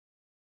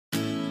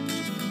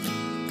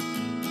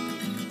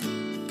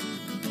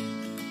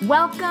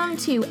Welcome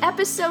to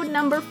episode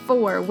number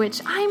 4,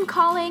 which I'm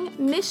calling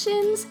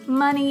Missions,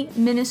 Money,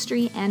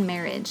 Ministry, and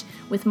Marriage,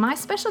 with my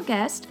special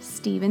guest,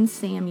 Stephen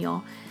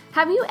Samuel.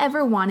 Have you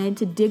ever wanted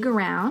to dig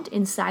around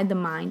inside the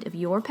mind of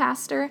your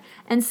pastor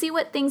and see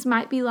what things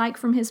might be like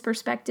from his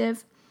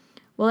perspective?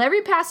 Well,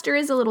 every pastor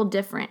is a little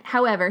different.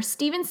 However,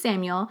 Stephen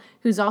Samuel,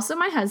 who's also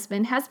my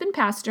husband, has been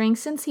pastoring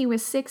since he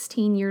was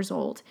 16 years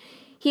old.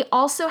 He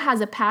also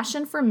has a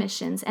passion for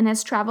missions and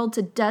has traveled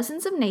to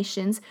dozens of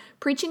nations,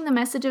 preaching the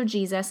message of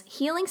Jesus,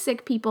 healing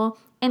sick people,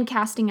 and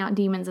casting out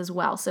demons as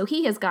well. So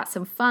he has got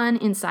some fun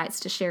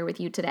insights to share with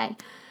you today.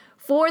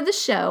 For the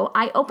show,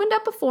 I opened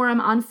up a forum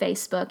on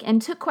Facebook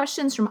and took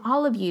questions from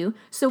all of you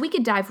so we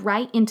could dive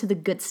right into the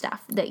good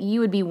stuff that you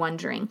would be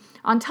wondering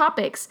on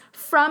topics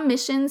from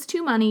missions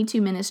to money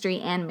to ministry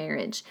and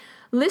marriage.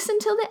 Listen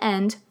till the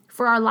end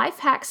for our Life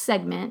Hacks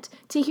segment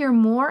to hear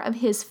more of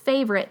his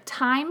favorite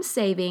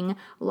time-saving,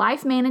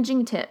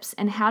 life-managing tips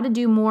and how to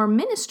do more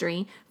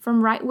ministry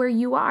from right where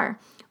you are.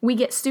 We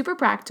get super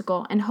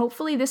practical, and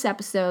hopefully this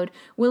episode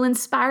will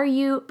inspire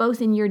you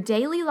both in your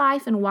daily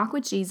life and walk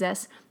with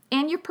Jesus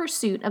and your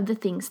pursuit of the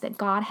things that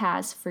God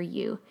has for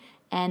you.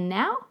 And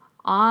now,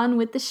 on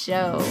with the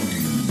show.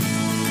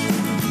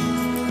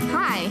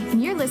 Hi,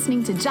 you're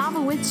listening to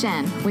Java with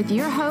Jen with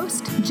your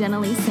host, Jenna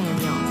Lee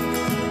Samuel.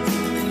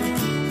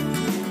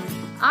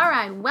 All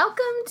right,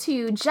 welcome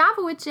to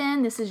Java with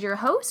Jen. This is your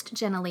host,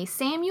 Jenna Lee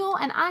Samuel,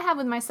 and I have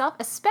with myself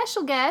a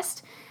special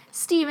guest,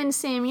 Stephen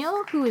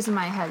Samuel, who is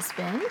my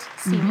husband.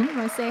 Stephen, you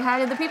want to say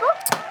hi to the people?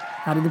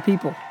 Hi to the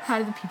people. Hi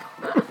to the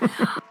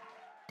people.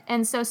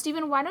 And so,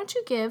 Stephen, why don't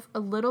you give a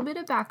little bit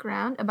of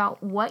background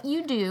about what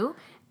you do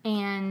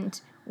and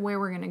where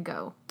we're going to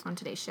go on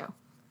today's show?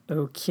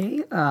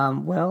 Okay.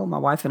 Well, my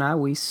wife and I,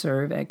 we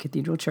serve at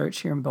Cathedral Church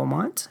here in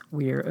Beaumont.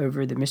 We are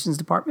over the missions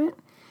department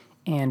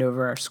and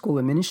over our school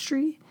of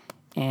ministry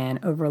and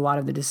over a lot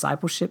of the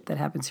discipleship that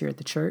happens here at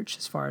the church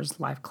as far as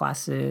life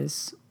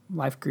classes,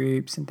 life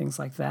groups, and things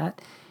like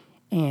that.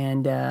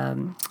 And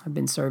I've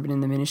been serving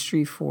in the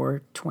ministry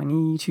for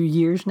 22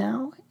 years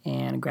now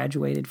and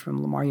graduated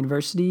from Lamar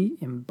University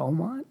in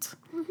Beaumont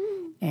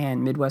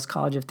and Midwest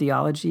College of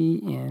Theology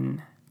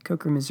in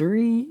Coker,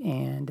 Missouri.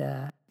 And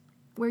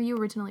where are you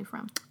originally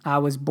from? I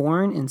was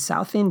born in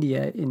South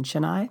India in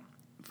Chennai,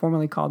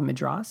 formerly called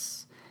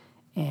Madras.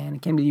 And I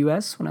came to the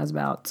U.S. when I was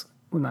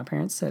with my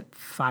parents at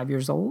 5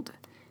 years old.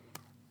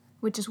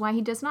 Which is why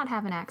he does not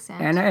have an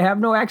accent. And I have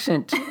no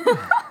accent.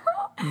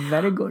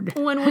 Very good.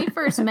 When we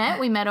first met,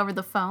 we met over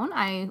the phone.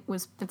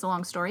 It's a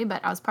long story,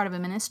 but I was part of a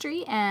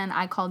ministry, and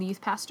I called youth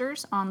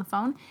pastors on the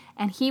phone,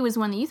 and he was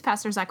one of the youth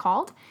pastors I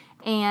called,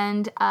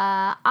 and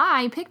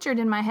I pictured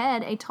in my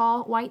head a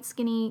tall, white,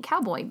 skinny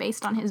cowboy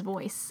based on his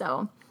voice.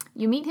 So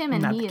you meet him,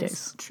 and he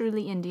is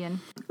truly Indian.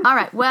 All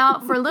right, well,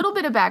 for a little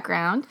bit of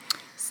background,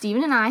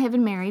 Stephen and I have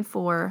been married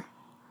for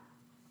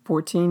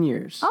 14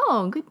 years.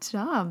 Oh, good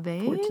job,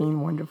 babe. 14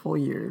 wonderful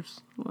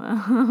years.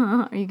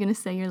 Well, are you going to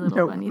say your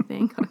little funny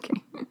thing?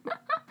 Okay.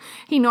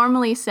 He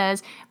normally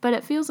says, but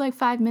it feels like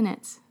 5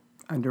 minutes.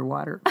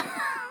 Underwater.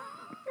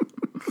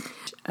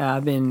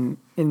 I've been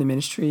in the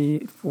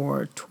ministry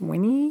for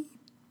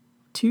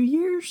 22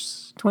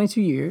 years.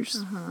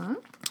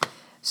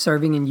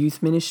 Serving in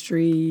youth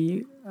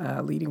ministry,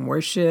 leading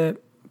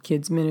worship,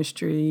 kids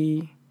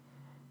ministry.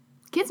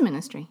 Kids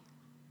ministry?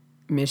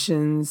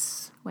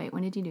 Missions. Wait,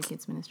 when did you do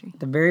kids ministry?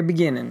 The very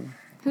beginning.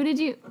 Who did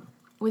you,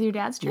 with your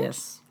dad's church?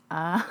 Yes.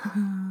 That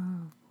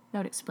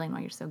would explain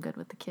why you're so good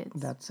with the kids.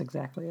 That's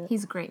exactly it.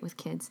 He's great with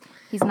kids.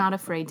 He's not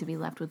afraid to be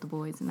left with the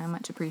boys, and I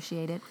much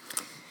appreciate it.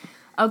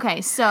 Okay,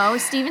 so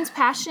Stephen's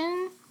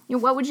passion,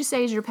 what would you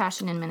say is your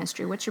passion in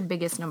ministry? What's your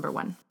biggest number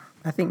one?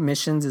 I think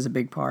missions is a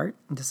big part,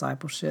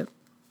 discipleship.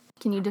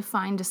 Can you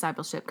define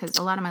discipleship? Because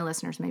a lot of my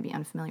listeners may be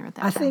unfamiliar with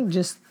that. I think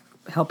just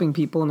helping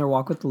people in their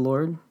walk with the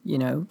Lord,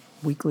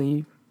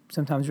 weekly,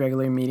 sometimes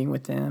regularly meeting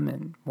with them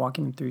and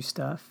walking them through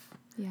stuff,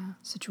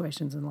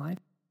 situations in life.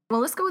 Well,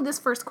 let's go with this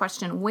first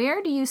question.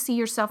 Where do you see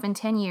yourself in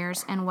 10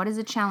 years, and what is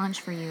a challenge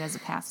for you as a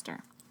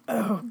pastor?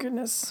 Oh,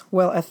 goodness.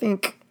 Well, I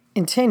think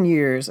in 10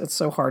 years, it's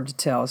so hard to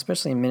tell,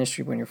 especially in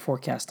ministry when you're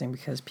forecasting,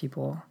 because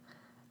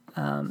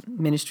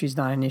ministry is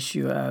not an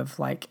issue of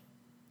like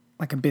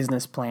a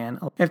business plan.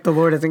 If the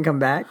Lord doesn't come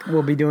back,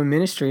 we'll be doing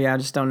ministry. I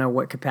just don't know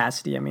what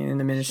capacity. I mean, in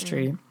the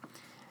ministry,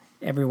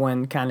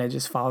 everyone kind of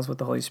just follows what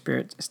the Holy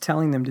Spirit is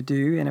telling them to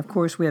do. And, of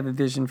course, we have a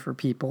vision for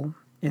people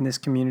in this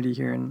community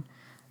here in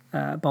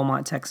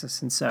Beaumont,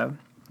 Texas. And so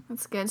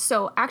that's good.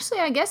 So actually,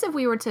 I guess if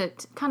we were to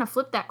kind of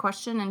flip that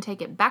question and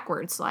take it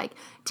backwards, like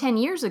 10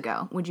 years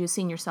ago, would you have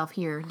seen yourself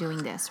here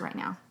doing this right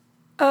now?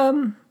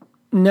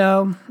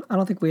 No, I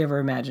don't think we ever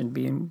imagined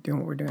doing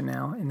what we're doing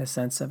now in the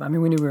sense of, we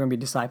knew we were going to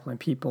be discipling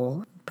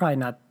people, probably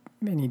not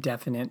any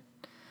definite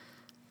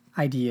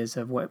ideas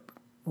of what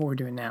we're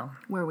doing now.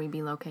 Where we'd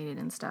be located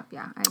and stuff.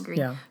 Yeah, I agree.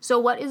 Yeah. So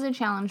what is a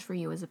challenge for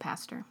you as a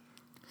pastor?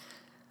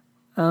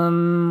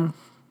 The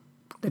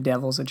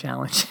devil's a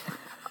challenge.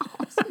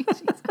 Oh, sweet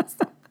Jesus.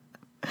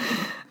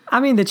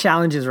 The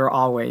challenges are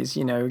always,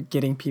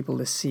 getting people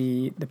to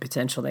see the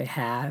potential they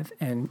have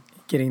and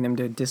getting them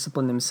to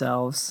discipline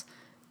themselves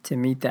to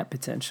meet that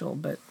potential.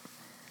 But,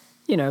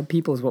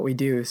 people is what we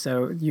do.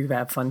 So you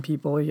have fun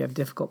people, you have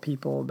difficult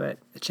people, but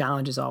the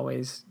challenge is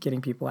always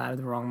getting people out of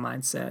the wrong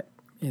mindset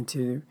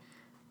into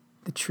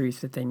the truth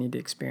that they need to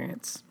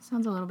experience.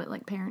 Sounds a little bit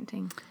like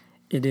parenting.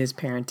 It is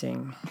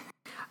parenting.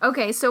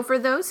 Okay, so for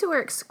those who are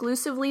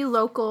exclusively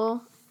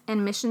local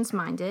and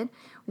missions-minded,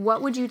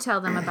 what would you tell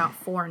them about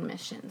foreign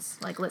missions?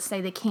 Like, let's say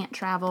they can't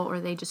travel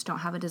or they just don't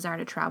have a desire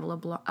to travel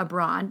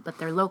abroad, but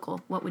they're local.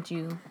 What would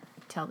you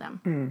tell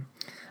them?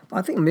 Well,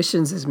 I think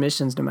missions is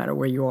missions no matter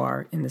where you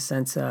are, in the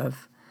sense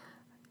of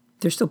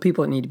there's still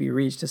people that need to be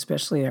reached,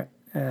 especially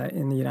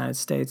in the United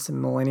States, a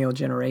millennial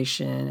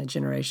generation, a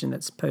generation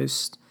that's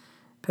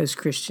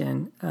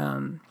post-Christian.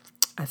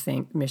 I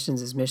think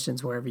missions is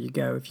missions wherever you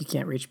go. If you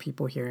can't reach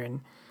people here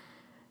in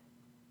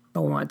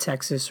Beaumont,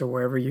 Texas, or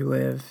wherever you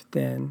live,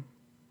 then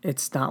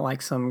it's not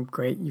like some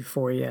great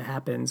euphoria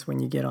happens when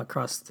you get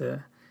across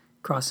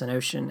an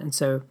ocean. And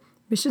so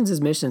missions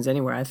is missions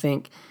anywhere. I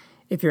think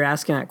if you're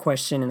asking that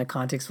question in the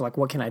context of like,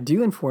 what can I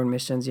do in foreign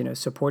missions,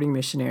 supporting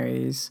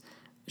missionaries,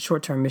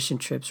 short-term mission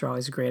trips are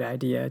always a great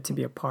idea to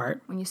be a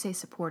part. When you say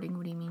supporting,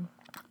 what do you mean?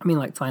 I mean,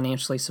 like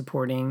financially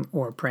supporting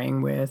or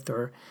praying with,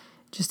 or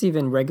just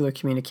even regular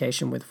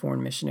communication with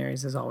foreign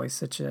missionaries is always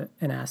such an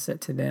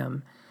asset to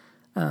them.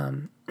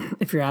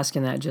 If you're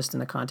asking that just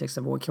in the context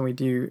of what can we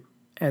do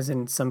as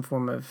in some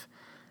form of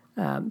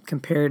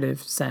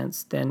comparative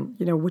sense, then,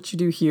 what you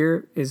do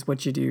here is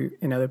what you do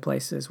in other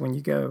places when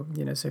you go.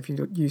 So if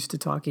you're used to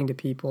talking to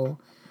people,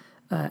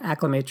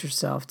 acclimate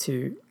yourself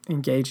to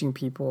engaging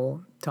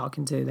people,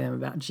 talking to them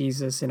about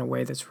Jesus in a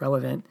way that's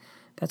relevant.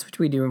 That's what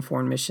we do in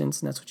foreign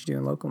missions, and that's what you do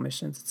in local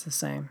missions. It's the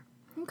same.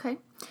 Okay.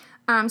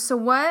 So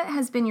what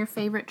has been your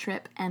favorite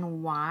trip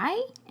and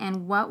why?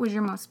 And what was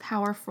your most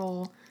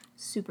powerful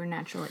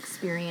supernatural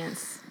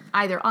experience,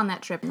 either on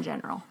that trip in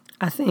general?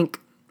 I think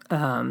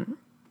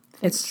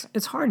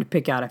it's hard to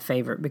pick out a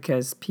favorite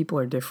because people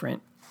are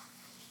different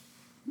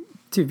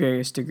to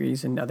various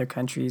degrees in other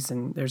countries,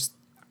 and there's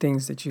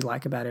things that you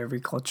like about every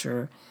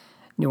culture,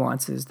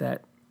 nuances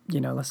that,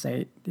 let's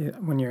say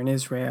when you're in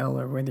Israel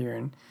or whether you're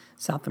in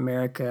South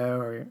America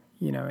or,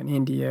 in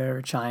India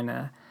or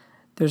China,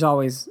 there's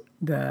always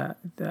the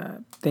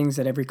things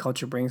that every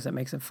culture brings that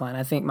makes it fun.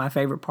 I think my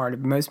favorite part of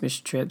most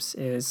mission trips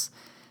is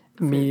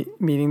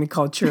meeting the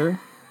culture.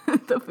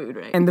 The food,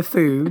 right? And the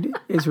food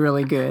is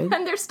really good.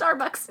 And their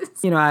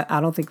Starbucks. I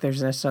don't think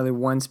there's necessarily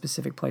one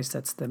specific place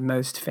that's the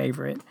most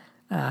favorite.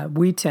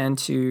 We tend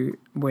to,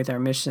 with our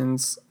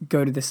missions,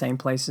 go to the same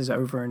places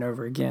over and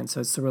over again.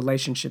 So it's the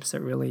relationships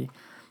that really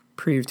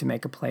prove to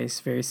make a place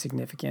very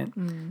significant.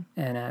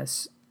 And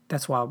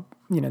that's why,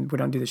 we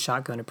don't do the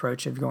shotgun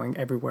approach of going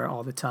everywhere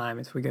all the time.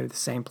 It's we go to the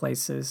same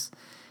places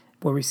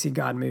where we see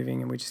God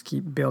moving, and we just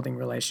keep building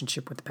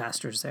relationship with the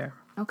pastors there.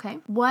 Okay.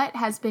 What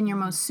has been your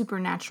most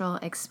supernatural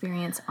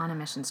experience on a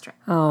missions trip?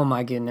 Oh,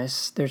 my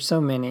goodness. There's so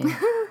many.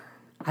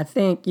 I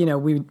think,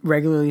 we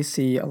regularly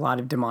see a lot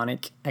of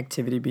demonic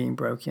activity being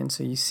broken,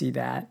 so you see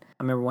that.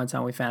 I remember one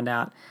time we found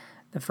out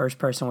the first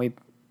person we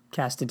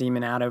cast a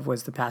demon out of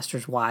was the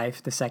pastor's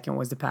wife. The second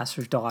was the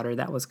pastor's daughter.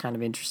 That was kind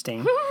of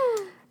interesting.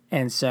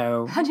 And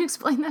so... How'd you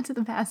explain that to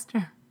the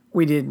pastor?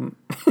 We didn't.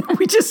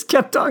 We just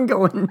kept on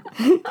going.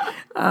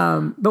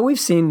 But we've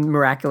seen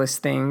miraculous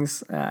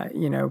things,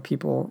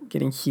 people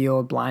getting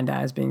healed, blind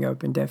eyes being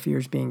open, deaf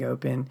ears being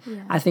open.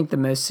 Yeah. I think the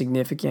most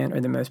significant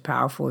or the most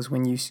powerful is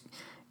when you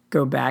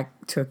go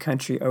back to a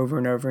country over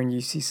and over and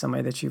you see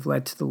somebody that you've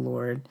led to the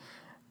Lord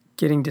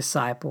getting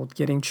discipled,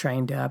 getting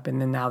trained up, and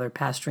then now they're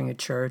pastoring a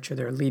church or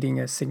they're leading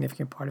a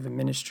significant part of a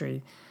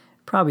ministry.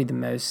 Probably the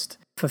most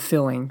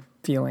fulfilling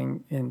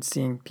feeling in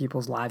seeing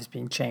people's lives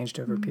being changed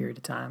over a period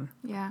of time.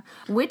 Yeah.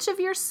 Which of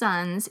your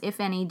sons,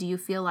 if any, do you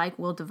feel like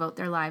will devote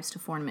their lives to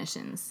foreign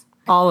missions?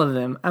 All of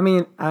them. I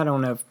mean, I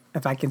don't know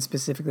if I can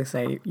specifically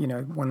say,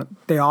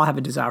 they all have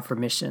a desire for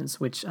missions,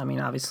 which,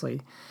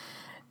 obviously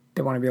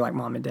they want to be like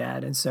mom and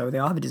dad. And so they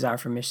all have a desire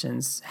for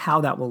missions.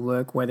 How that will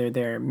look, whether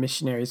they're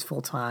missionaries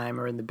full-time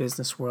or in the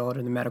business world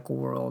or the medical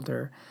world,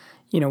 or,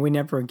 we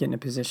never get in a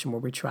position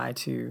where we try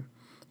to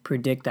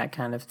predict that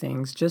kind of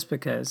things just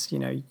because,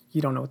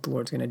 you don't know what the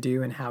Lord's going to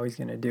do and how he's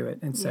going to do it.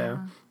 And so,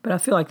 but I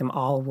feel like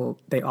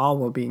they all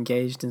will be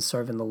engaged in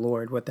serving the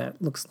Lord, what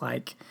that looks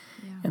like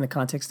in the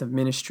context of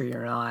ministry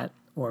or not,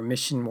 or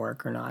mission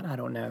work or not. I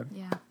don't know.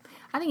 Yeah.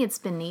 I think it's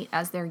been neat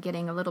as they're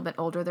getting a little bit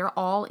older. They're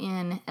all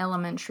in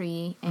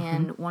elementary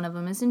and one of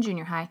them is in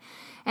junior high.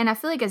 And I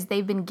feel like as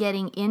they've been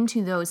getting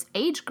into those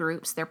age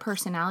groups, their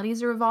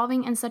personalities are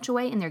evolving in such a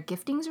way and their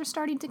giftings are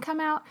starting to come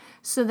out,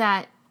 so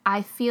that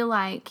I feel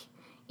like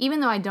even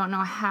though I don't know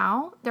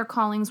how their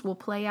callings will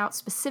play out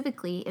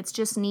specifically, it's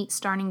just neat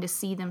starting to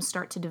see them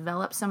start to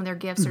develop some of their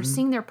gifts or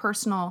seeing their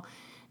personal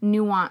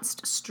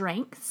nuanced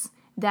strengths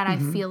that I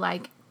feel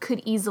like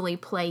could easily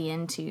play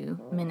into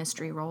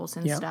ministry roles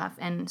and stuff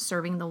and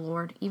serving the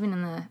Lord, even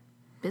in the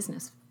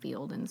business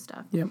field and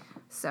stuff. Yep.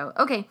 So,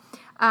 okay.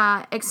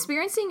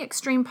 Experiencing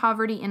extreme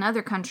poverty in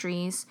other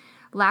countries,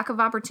 lack of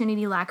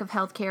opportunity, lack of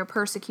healthcare,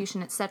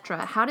 persecution,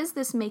 etc. How does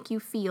this make you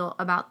feel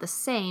about the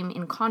same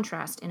in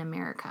contrast in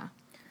America?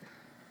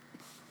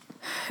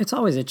 It's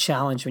always a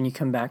challenge when you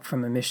come back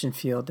from a mission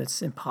field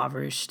that's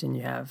impoverished and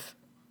you have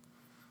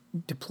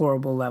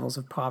deplorable levels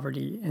of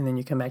poverty, and then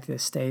you come back to the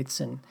States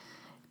and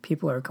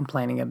people are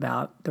complaining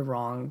about the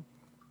wrong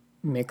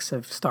mix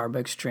of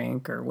Starbucks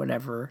drink or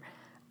whatever.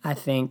 I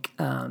think,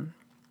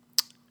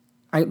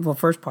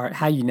 first part,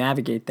 how you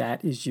navigate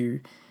that is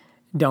you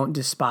don't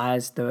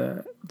despise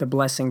the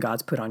blessing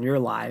God's put on your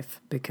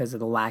life because of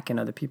the lack in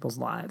other people's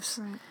lives.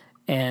 Right.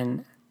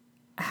 And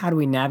how do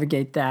we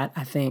navigate that?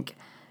 I think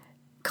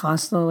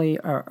constantly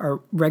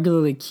or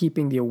regularly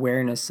keeping the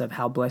awareness of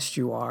how blessed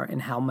you are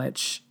and how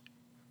much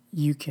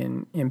you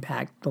can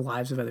impact the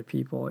lives of other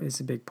people is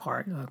a big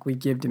part. Like, we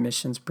give to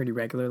missions pretty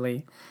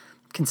regularly,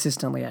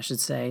 consistently, I should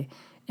say,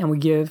 and we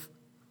give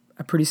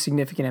a pretty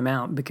significant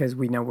amount because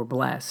we know we're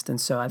blessed.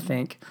 And so I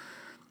think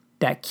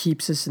that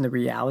keeps us in the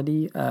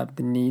reality of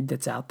the need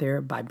that's out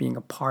there by being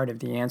a part of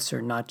the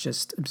answer, not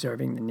just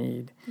observing the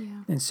need.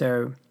 Yeah. And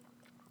so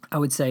I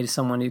would say to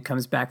someone who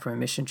comes back from a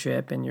mission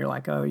trip and you're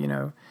like,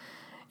 oh,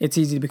 it's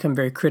easy to become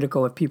very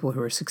critical of people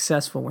who are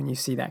successful when you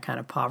see that kind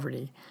of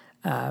poverty.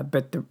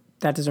 But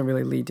that doesn't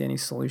really lead to any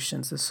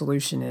solutions. The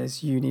solution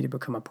is you need to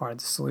become a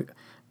part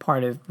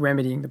of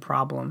remedying the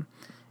problem.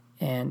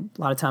 And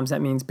a lot of times that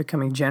means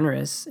becoming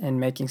generous and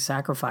making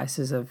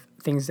sacrifices of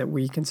things that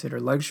we consider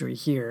luxury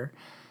here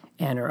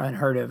and are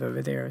unheard of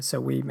over there. So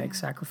we make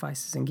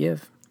sacrifices and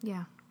give.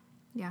 Yeah,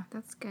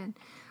 that's good.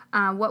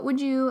 What would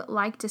you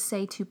like to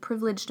say to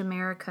privileged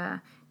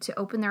America to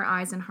open their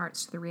eyes and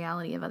hearts to the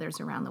reality of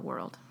others around the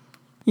world?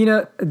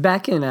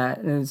 Back in,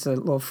 it's a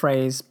little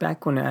phrase,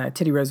 back when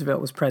Teddy Roosevelt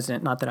was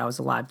president, not that I was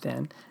alive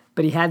then,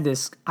 but he had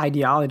this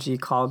ideology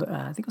called,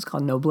 I think it was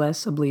called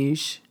noblesse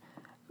oblige.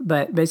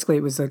 But basically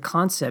it was the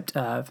concept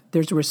of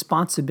there's a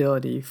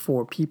responsibility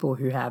for people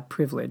who have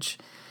privilege,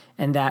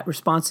 and that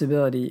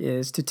responsibility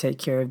is to take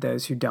care of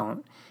those who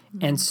don't.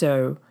 Mm-hmm. And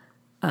so,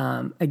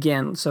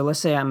 so let's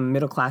say I'm a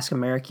middle-class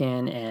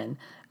American and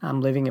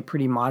I'm living a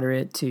pretty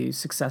moderate to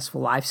successful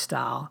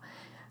lifestyle,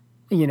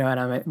 and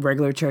I'm a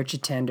regular church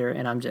attender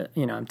and I'm just,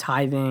 I'm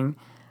tithing.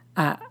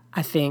 I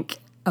think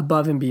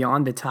above and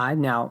beyond the tithe.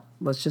 Now,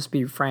 let's just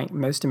be frank.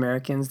 Most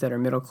Americans that are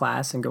middle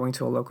class and going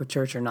to a local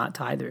church are not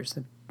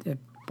tithers.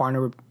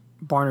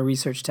 Barna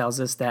research tells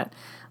us that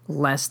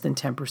less than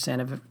 10%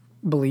 of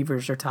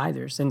believers are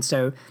tithers. And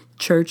so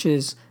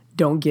churches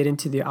don't get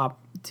into the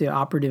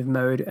operative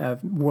mode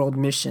of world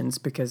missions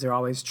because they're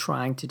always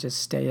trying to just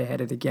stay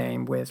ahead of the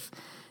game with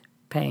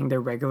paying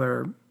their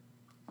regular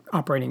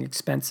operating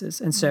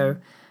expenses. And so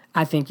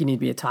I think you need to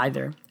be a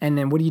tither. And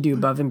then what do you do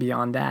above and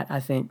beyond that? I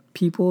think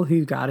people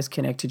who God has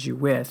connected you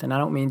with, and I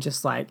don't mean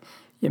just like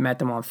you met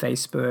them on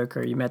Facebook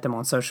or you met them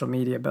on social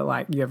media, but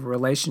like you have a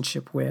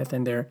relationship with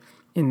and they're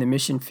in the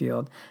mission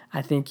field,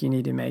 I think you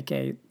need to make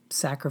a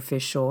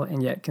sacrificial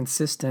and yet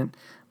consistent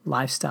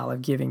lifestyle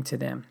of giving to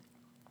them.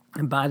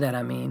 And by that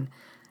I mean,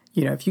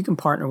 if you can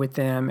partner with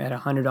them at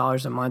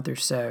 $100 a month or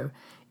so,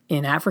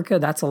 in Africa,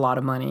 that's a lot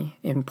of money.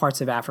 In parts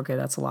of Africa,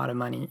 that's a lot of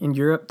money. In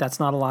Europe, that's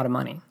not a lot of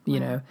money,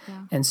 Yeah.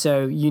 And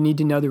so you need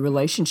to know the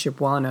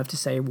relationship well enough to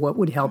say what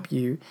would help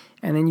you.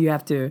 And then you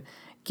have to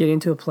get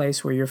into a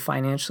place where you're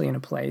financially in a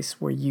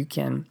place where you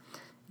can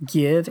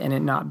give and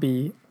it not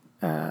be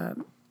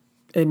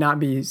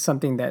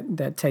something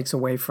that takes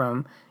away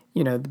from,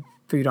 the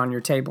food on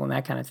your table and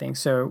that kind of thing.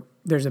 So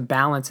there's a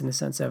balance in the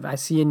sense of I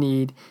see a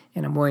need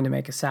and I'm willing to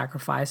make a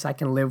sacrifice. I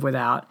can live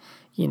without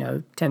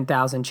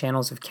 10,000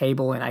 channels of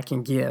cable and I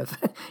can give,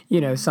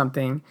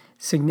 something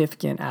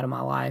significant out of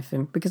my life.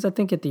 And because I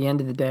think at the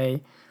end of the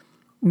day,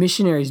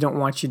 missionaries don't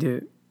want you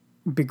to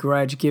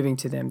begrudge giving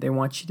to them. They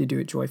want you to do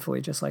it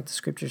joyfully, just like the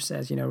scripture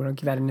says, we don't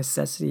give out of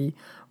necessity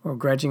or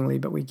grudgingly,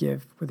 but we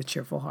give with a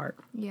cheerful heart.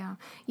 Yeah.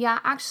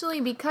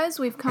 Actually, because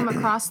we've come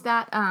across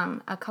that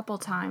a couple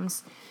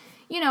times,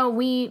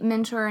 we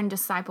mentor and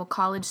disciple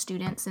college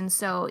students, and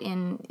so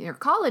in your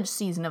college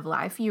season of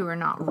life, you are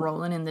not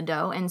rolling in the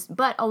dough.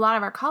 But a lot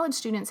of our college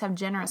students have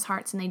generous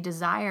hearts, and they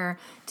desire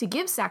to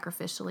give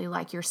sacrificially,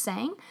 like you're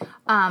saying.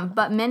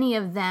 But many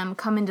of them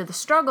come into the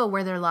struggle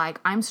where they're like,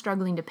 I'm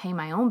struggling to pay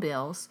my own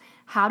bills.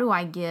 How do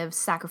I give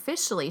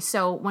sacrificially?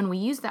 So when we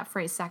use that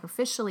phrase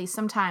sacrificially,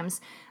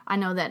 sometimes I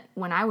know that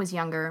when I was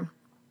younger,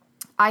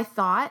 I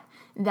thought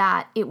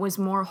that it was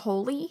more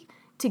holy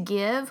to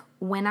give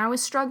when I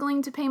was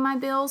struggling to pay my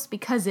bills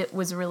because it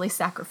was really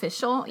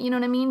sacrificial, you know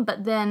what I mean?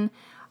 But then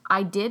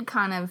I did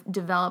kind of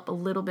develop a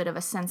little bit of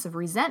a sense of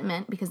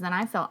resentment because then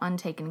I felt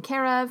untaken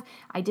care of.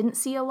 I didn't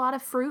see a lot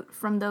of fruit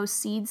from those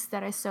seeds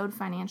that I sowed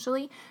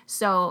financially.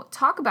 So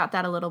talk about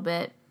that a little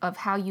bit of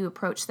how you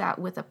approach that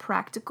with a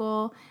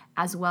practical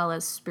as well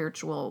as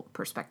spiritual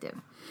perspective.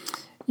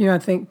 I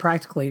think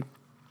practically,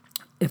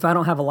 if I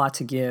don't have a lot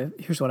to give,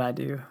 here's what I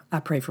do.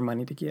 I pray for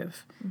money to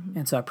give. Mm-hmm.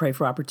 And so I pray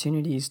for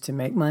opportunities to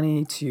make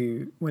money,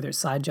 to whether it's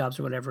side jobs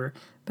or whatever,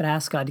 but I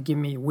ask God to give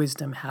me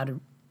wisdom how to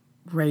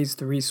raise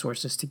the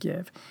resources to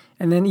give.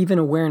 And then even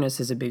awareness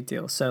is a big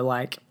deal. So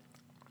like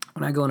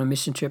When I go on a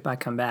mission trip, I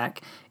come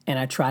back and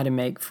I try to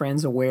make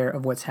friends aware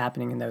of what's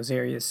happening in those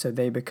areas so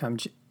they become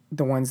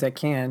the ones that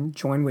can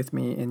join with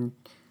me in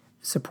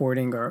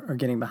supporting or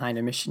getting behind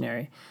a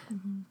missionary.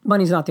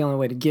 Money's not the only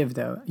way to give,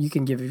 though. You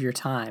can give of your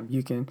time.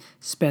 You can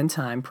spend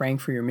time praying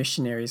for your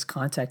missionaries,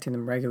 contacting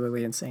them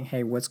regularly and saying,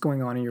 hey, what's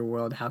going on in your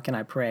world? How can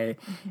I pray?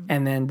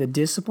 And then the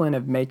discipline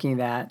of making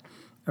that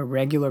a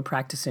regular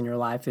practice in your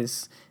life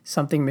is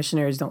something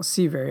missionaries don't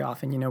see very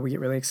often. You know, we get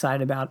really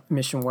excited about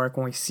mission work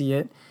when we see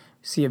it,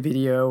 see a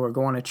video or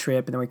go on a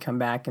trip, and then we come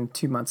back and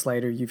 2 months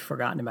later, you've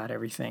forgotten about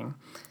everything.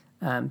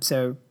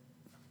 So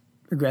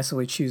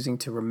aggressively choosing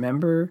to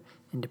remember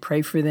and to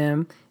pray for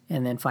them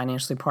and then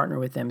financially partner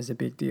with them is a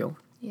big deal.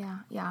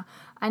 Yeah.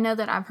 I know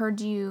that I've heard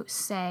you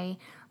say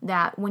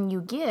that when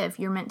you give,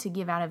 you're meant to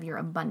give out of your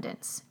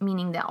abundance,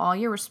 meaning that all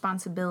your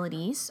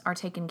responsibilities are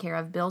taken care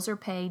of, bills are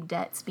paid,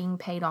 debts being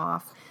paid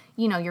off,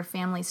 you know, your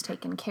family's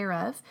taken care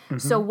of.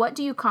 So what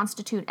do you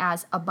constitute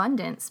as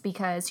abundance?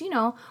 Because, you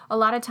know, a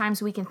lot of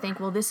times we can think,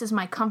 well, this is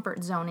my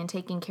comfort zone in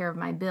taking care of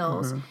my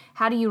bills.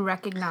 How do you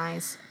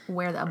recognize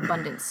where the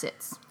abundance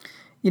sits?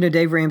 You know,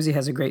 Dave Ramsey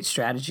has a great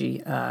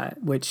strategy,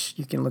 which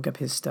you can look up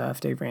his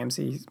stuff, Dave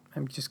Ramsey,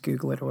 just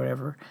Google it or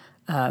whatever.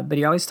 But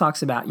he always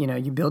talks about, you know,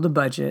 you build a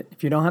budget.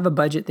 If you don't have a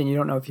budget, then you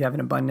don't know if you have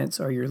an abundance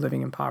or you're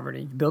living in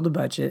poverty. You build a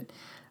budget.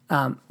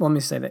 Well, let me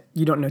say that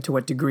you don't know to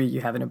what degree you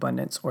have an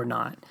abundance or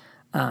not.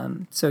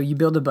 So you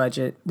build a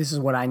budget. This is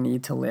what I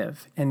need to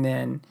live. And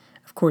then,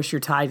 of course, you're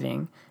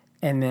tithing.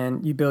 And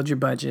then you build your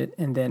budget.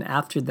 And then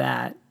after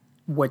that,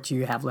 what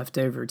you have left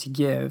over to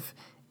give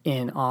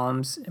in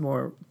alms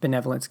or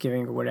benevolence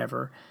giving or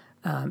whatever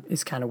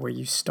is kind of where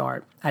you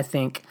start. I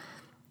think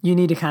you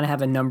need to kind of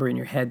have a number in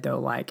your head, though,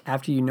 like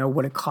after you know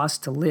what it costs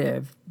to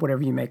live,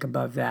 whatever you make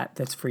above that,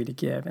 that's free to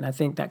give. And I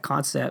think that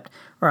concept,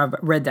 or I've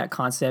read that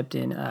concept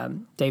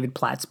in David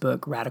Platt's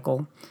book,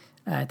 Radical.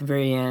 At the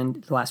very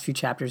end, the last few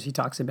chapters, he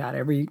talks about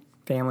every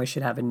family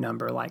should have a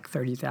number like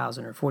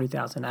 30,000 or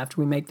 40,000.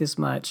 After we make this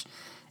much,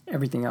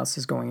 everything else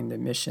is going into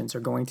missions or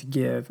going to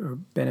give or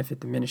benefit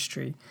the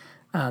ministry.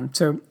 And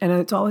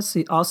it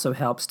obviously also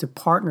helps to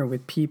partner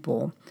with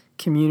people,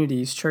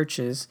 communities,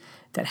 churches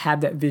that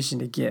have that vision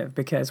to give.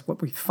 Because what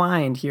we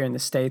find here in the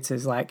States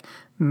is like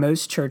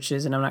most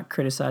churches, and I'm not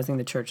criticizing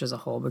the church as a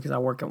whole because I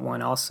work at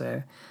one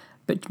also,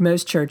 but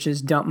most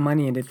churches dump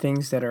money into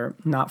things that are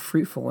not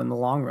fruitful in the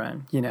long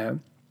run. You know,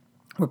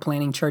 we're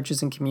planning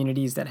churches in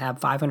communities that have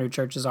 500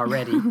 churches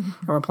already, and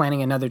we're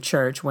planning another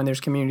church when there's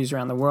communities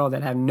around the world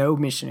that have no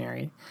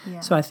missionary. Yeah.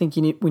 So I think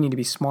we need to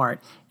be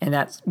smart,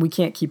 and we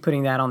can't keep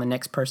putting that on the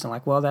next person.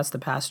 Like, well, that's the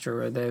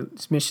pastor or the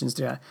missions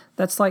director.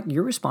 That's like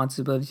your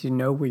responsibility to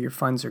know where your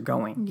funds are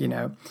going. Yeah. You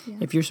know,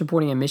 if you're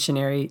supporting a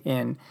missionary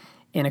in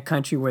a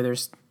country where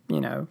there's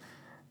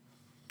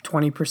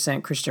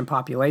 20% Christian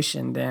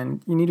population,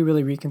 then you need to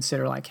really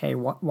reconsider. Like, hey,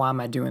 why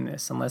am I doing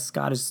this? Unless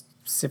God is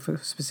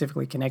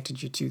specifically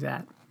connected you to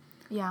that.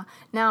 Yeah.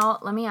 Now,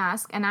 let me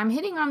ask, and I'm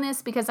hitting on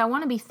this because I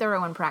want to be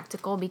thorough and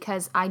practical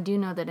because I do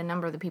know that a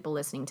number of the people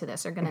listening to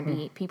this are going to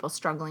be people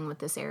struggling with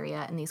this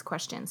area and these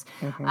questions.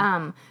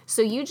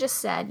 So you just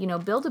said,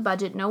 build a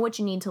budget, know what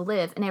you need to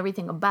live, and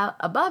everything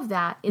above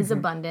that is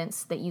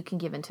abundance that you can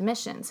give into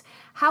missions.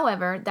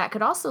 However, that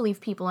could also leave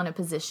people in a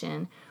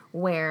position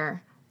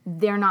where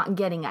they're not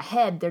getting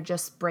ahead, they're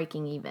just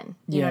breaking even.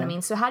 You know what I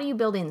mean? So how do you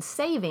build in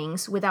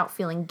savings without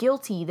feeling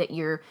guilty that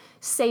you're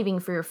saving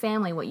for your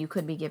family what you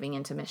could be giving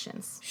into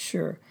missions?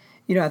 Sure.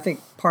 I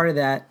think part of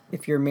that,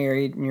 if you're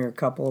married and you're a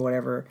couple or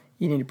whatever,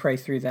 you need to pray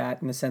through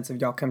that in the sense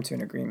of y'all come to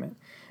an agreement.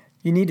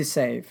 You need to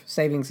save.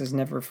 Savings is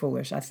never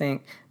foolish. I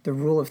think the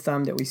rule of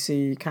thumb that we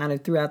see kind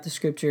of throughout the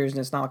scriptures, and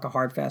it's not like a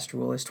hard, fast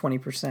rule, is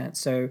 20%.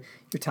 So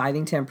you're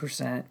tithing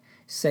 10%,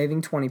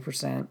 saving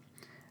 20%,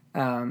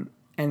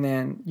 and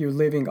then you're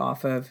living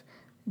off of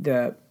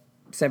the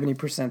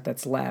 70%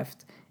 that's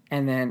left.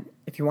 And then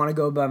if you want to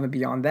go above and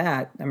beyond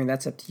that, I mean,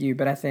 that's up to you.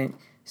 But I think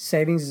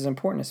savings is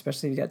important,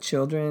 especially if you got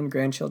children,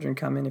 grandchildren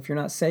coming. If you're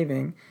not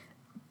saving,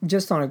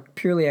 just on a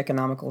purely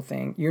economical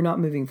thing, you're not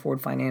moving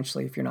forward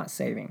financially if you're not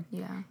saving.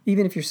 Yeah.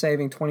 Even if you're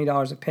saving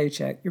 $20 a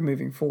paycheck, you're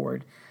moving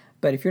forward.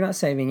 But if you're not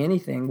saving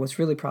anything, what's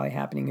really probably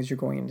happening is you're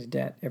going into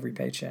debt every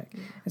paycheck.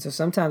 Yeah. And so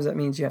sometimes that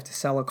means you have to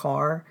sell a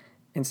car.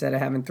 Instead of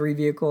having 3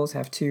 vehicles,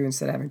 have 2.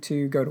 Instead of having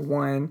 2, go to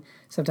 1.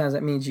 Sometimes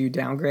that means you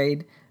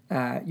downgrade.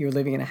 You're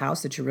living in a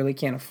house that you really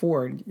can't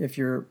afford if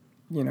you're,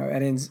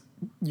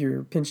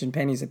 you're pinching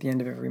pennies at the end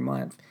of every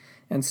month.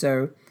 And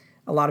so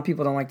a lot of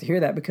people don't like to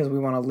hear that because we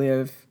want to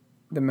live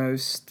the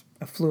most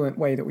affluent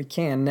way that we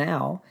can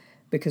now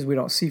because we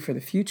don't see for the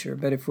future.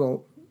 But if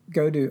we'll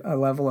go to a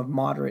level of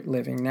moderate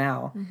living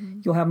now,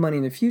 you'll have money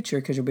in the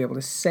future because you'll be able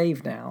to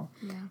save now.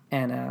 Yeah.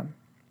 And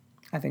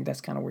I think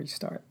that's kind of where you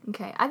start.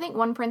 Okay. I think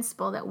one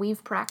principle that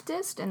we've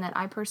practiced and that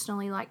I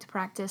personally like to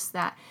practice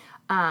that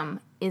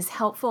is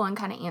helpful and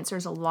kind of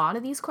answers a lot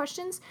of these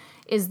questions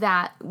is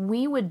that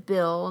we would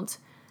build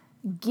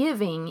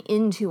giving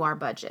into our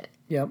budget.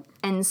 Yep.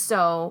 And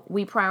so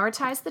we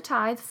prioritized the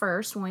tithe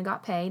first when we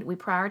got paid. We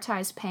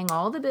prioritized paying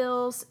all the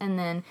bills and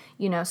then,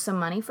 some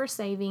money for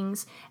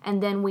savings.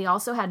 And then we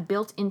also had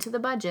built into the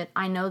budget,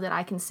 I know that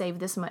I can save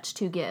this much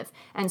to give.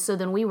 And so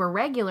then we were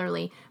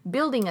regularly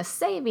building a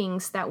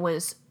savings that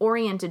was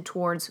oriented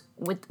towards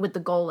with the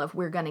goal of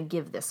we're going to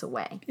give this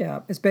away.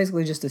 Yeah, it's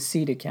basically just a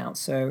seed account.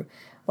 So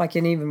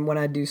and even when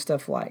I do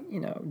stuff like,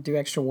 do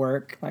extra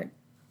work, like,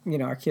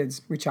 our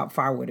kids reach out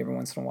firewood every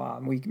once in a while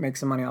and we make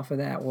some money off of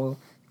that. Well,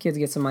 kids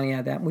get some money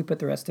out of that and we put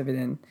the rest of it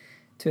in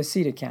to a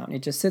seed account.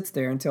 It just sits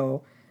there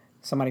until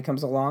somebody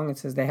comes along and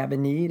says they have a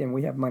need and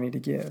we have money to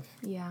give.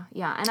 Yeah.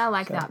 And I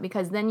like that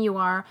because then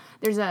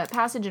there's a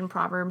passage in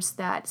Proverbs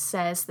that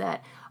says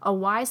that a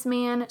wise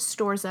man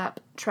stores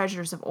up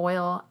treasures of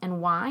oil and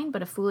wine,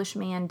 but a foolish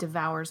man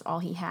devours all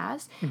he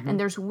has. Mm-hmm. And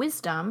there's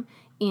wisdom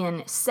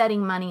in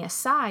setting money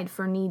aside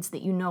for needs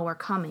that are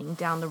coming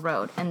down the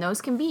road. And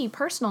those can be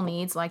personal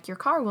needs, like your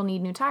car will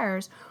need new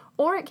tires,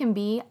 or it can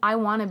be, I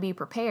want to be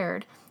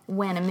prepared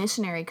when a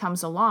missionary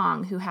comes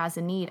along who has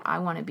a need. I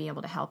want to be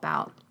able to help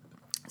out.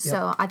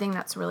 So I think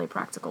that's a really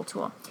practical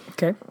tool.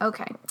 Okay.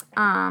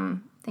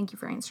 Thank you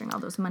for answering all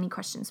those money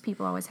questions.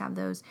 People always have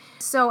those.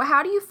 So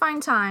how do you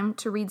find time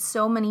to read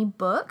so many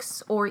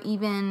books or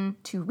even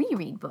to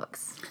reread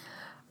books?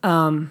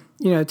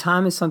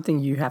 Time is something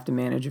you have to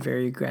manage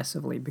very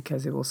aggressively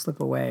because it will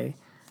slip away.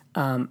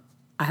 I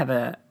have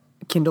a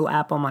Kindle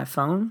app on my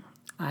phone.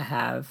 I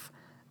have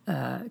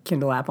a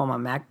Kindle app on my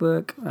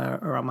MacBook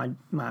or on my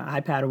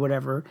iPad or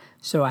whatever.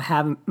 So I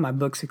have my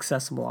books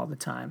accessible all the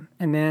time.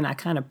 And then I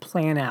kind of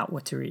plan out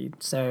what to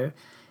read. So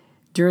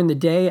during the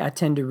day, I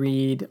tend to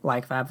read,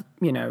 like if I have,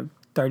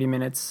 30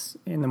 minutes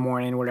in the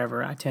morning,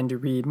 whatever, I tend to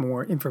read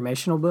more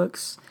informational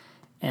books.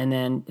 And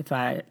then if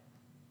I'm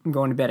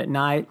going to bed at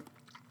night,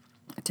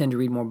 I tend to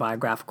read more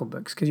biographical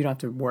books because you don't have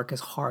to work as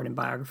hard in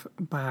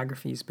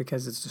biographies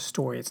because it's a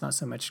story. It's not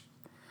so much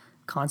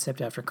concept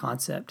after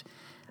concept.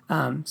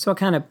 So I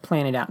kind of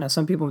plan it out. Now,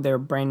 some people, their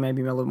brain may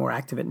be a little more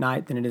active at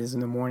night than it is in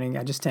the morning.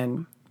 I just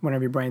tend,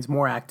 whenever your brain's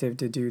more active,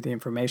 to do the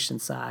information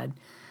side.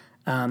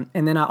 And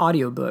then I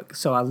audiobook.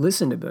 So I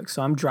listen to books.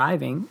 So I'm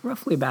driving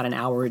roughly about an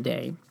hour a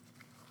day.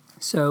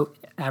 So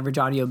average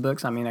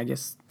audiobooks, I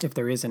guess if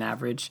there is an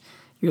average,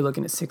 you're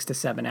looking at 6 to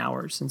 7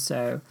 hours. And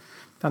so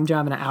if I'm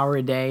driving an hour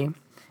a day,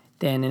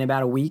 then in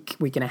about a week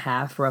and a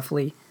half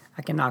roughly,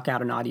 I can knock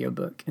out an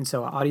audiobook. And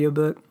so an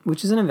audiobook,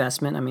 which is an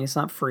investment, it's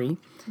not free.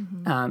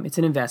 Mm-hmm. It's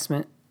an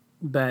investment,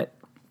 but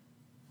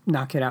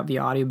knock it out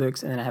via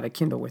audiobooks. And then I have a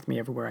Kindle with me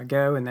everywhere I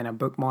go. And then I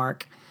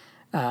bookmark,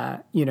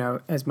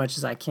 as much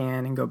as I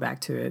can and go back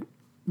to it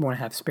when I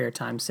have spare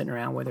time sitting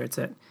around, whether it's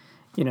at,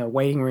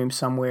 waiting room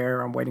somewhere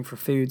or I'm waiting for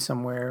food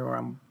somewhere or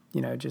I'm,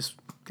 just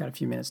got a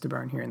few minutes to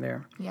burn here and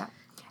there. Yeah.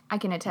 I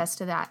can attest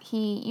to that.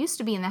 He used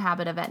to be in the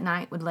habit of at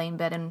night would lay in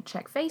bed and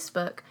check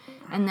Facebook,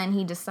 and then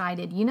he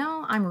decided,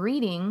 I'm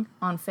reading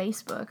on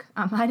Facebook.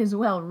 I might as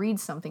well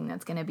read something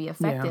that's going to be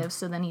effective. Yeah.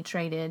 So then he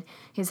traded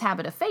his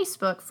habit of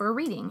Facebook for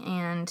reading,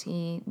 and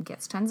he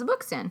gets tons of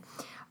books in.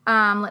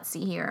 Let's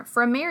see here.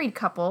 For a married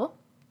couple,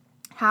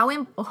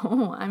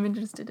 I'm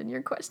interested in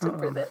your question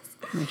for this.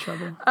 I'm in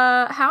trouble.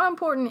 How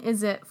important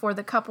is it for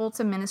the couple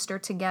to minister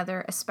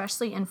together,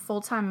 especially in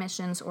full-time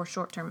missions or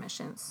short-term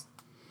missions?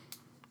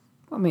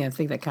 I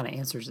think that kind of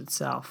answers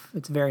itself.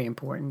 It's very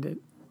important that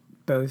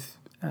both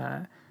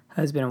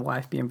husband and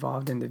wife be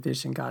involved in the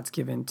vision God's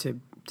given to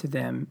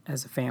them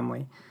as a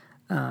family.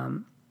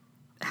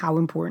 How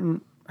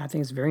important? I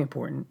think it's very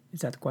important. Is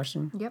that the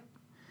question? Yep.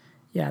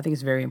 Yeah, I think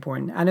it's very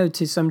important. I know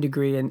to some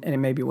degree, and it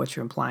may be what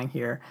you're implying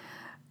here,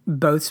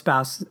 both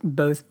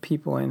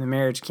people in the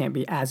marriage can't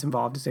be as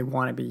involved as they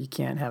want to be. You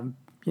can't have,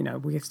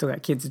 we still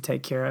got kids to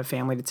take care of,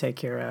 family to take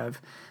care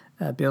of,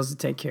 bills to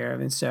take care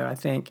of. And so I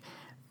think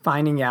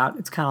finding out,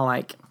 it's kind of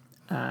like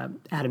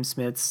Adam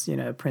Smith's,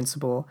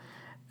 principle.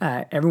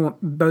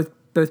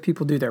 Both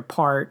people do their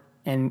part,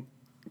 and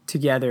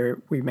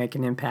together we make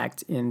an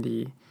impact in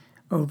the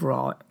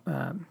overall,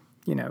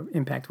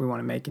 impact we want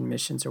to make in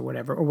missions or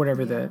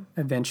whatever the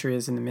adventure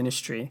is in the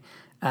ministry.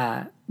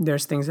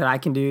 There's things that I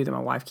can do that my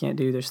wife can't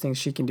do. There's things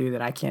she can do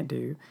that I can't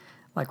do,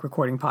 like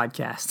recording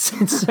podcasts.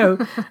 And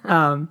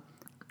so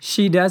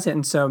she does it.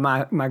 And so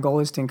my goal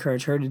is to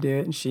encourage her to do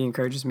it. And she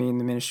encourages me in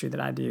the ministry that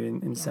I do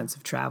in the sense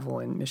of travel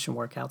and mission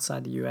work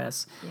outside the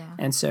U.S. Yeah.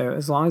 And so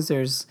as long as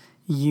there's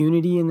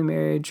unity in the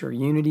marriage or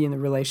unity in the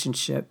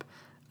relationship,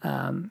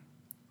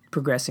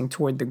 progressing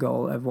toward the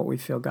goal of what we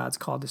feel God's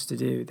called us to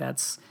do,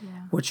 that's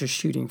what you're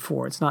shooting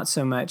for. It's not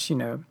so much,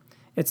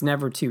 it's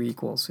never two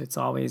equals. It's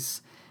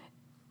always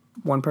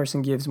one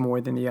person gives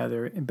more than the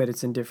other, but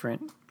it's in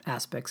different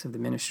aspects of the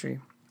ministry.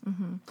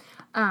 Mm-hmm.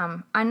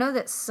 I know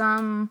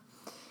that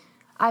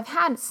I've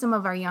had some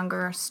of our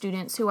younger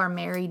students who are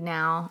married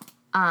now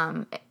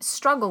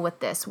struggle with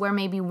this, where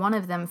maybe one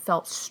of them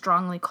felt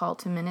strongly called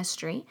to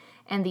ministry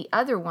and the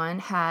other one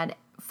had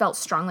felt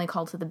strongly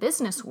called to the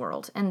business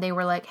world, and they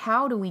were like,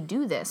 how do we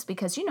do this?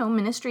 Because,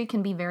 ministry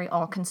can be very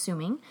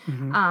all-consuming.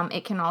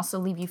 It can also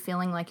leave you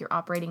feeling like you're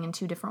operating in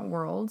two different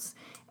worlds.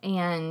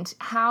 And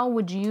how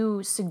would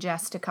you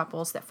suggest to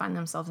couples that find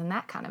themselves in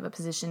that kind of a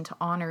position to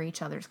honor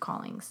each other's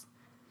callings?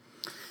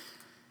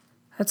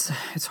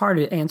 It's hard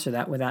to answer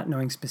that without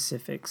knowing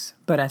specifics.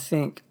 But I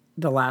think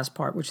the last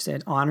part, which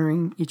said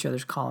honoring each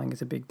other's calling,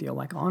 is a big deal.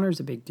 Like, honor is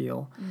a big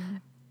deal.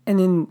 And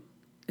then,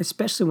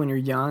 especially when you're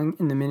young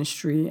in the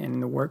ministry and in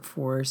the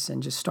workforce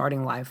and just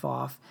starting life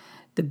off,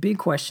 the big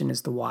question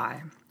is the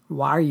why.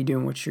 Why are you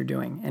doing what you're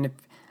doing? And if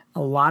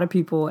a lot of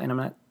people, and I'm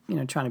not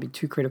trying to be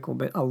too critical,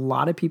 but a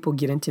lot of people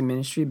get into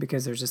ministry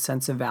because there's a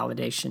sense of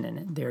validation in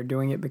it. They're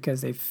doing it because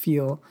they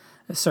feel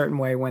a certain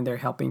way when they're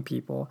helping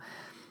people.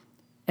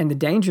 And the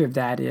danger of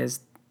that is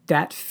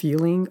that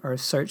feeling or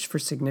search for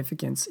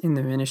significance in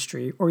the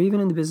ministry or even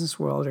in the business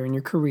world or in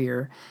your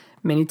career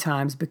many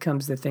times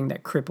becomes the thing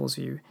that cripples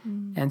you.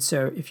 And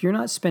so if you're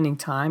not spending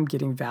time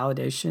getting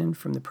validation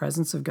from the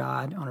presence of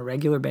God on a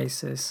regular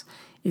basis,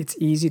 it's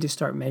easy to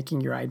start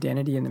making your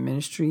identity in the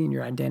ministry and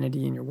your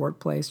identity in your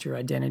workplace, your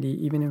identity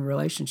even in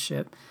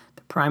relationship,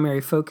 the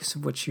primary focus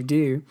of what you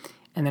do.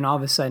 And then all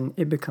of a sudden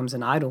it becomes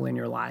an idol in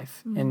your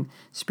life. And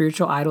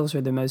spiritual idols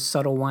are the most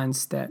subtle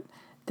ones that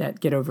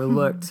get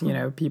overlooked.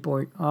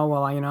 People,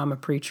 I'm a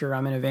preacher,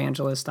 I'm an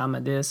evangelist, I'm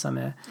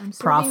a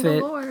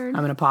prophet,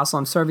 I'm an apostle,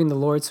 I'm serving the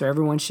Lord, so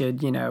everyone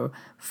should,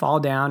 fall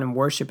down and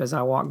worship as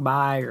I walk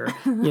by or,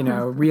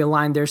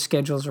 realign their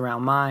schedules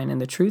around mine. And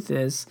the truth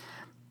is,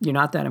 you're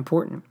not that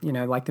important.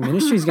 Like the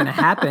ministry is going to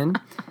happen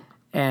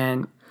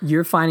and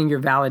you're finding your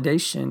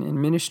validation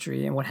in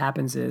ministry. And what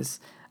happens is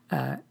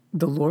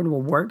the Lord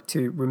will work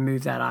to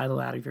remove that idol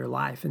out of your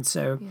life. And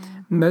so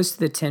most of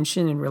the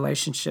tension in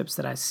relationships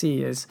that I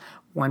see is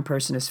one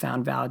person has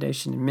found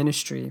validation in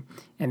ministry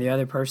and the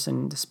other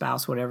person, the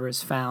spouse, whatever,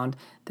 has found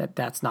that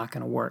that's not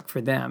going to work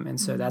for them. And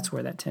so that's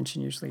where that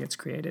tension usually gets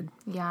created.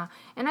 Yeah.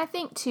 And I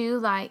think too,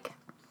 like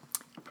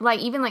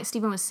even like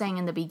Stephen was saying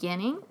in the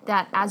beginning,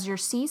 that as your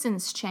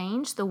seasons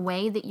change, the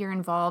way that you're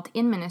involved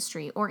in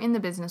ministry or in the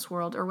business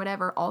world or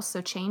whatever also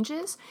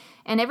changes.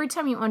 And every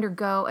time you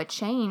undergo a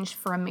change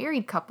for a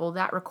married couple,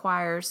 that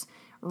requires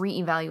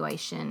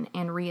reevaluation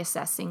and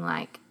reassessing,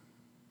 like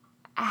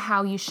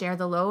how you share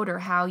the load or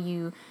how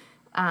you,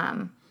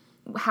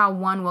 how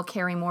one will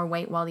carry more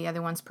weight while the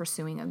other one's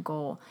pursuing a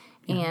goal.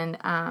 And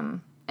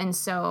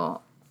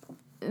so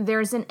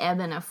there's an ebb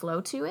and a flow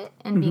to it,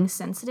 and being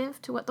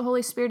sensitive to what the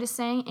Holy Spirit is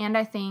saying. And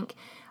I think,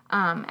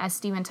 as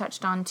Stephen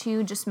touched on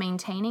too, just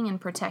maintaining and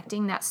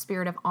protecting that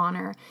spirit of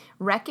honor,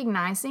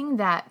 recognizing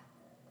that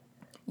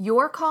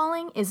your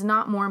calling is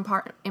not more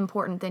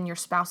important than your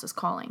spouse's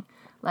calling.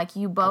 Like,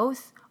 you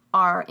both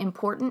are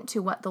important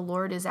to what the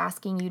Lord is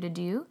asking you to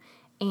do,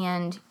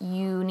 and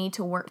you need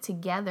to work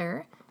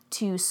together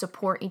to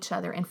support each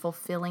other in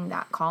fulfilling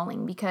that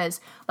calling.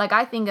 Because, like,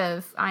 I think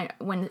of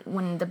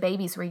when the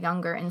babies were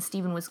younger and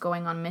Stephen was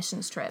going on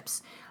missions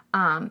trips,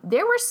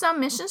 there were some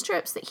missions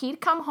trips that he'd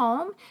come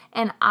home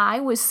and I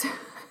was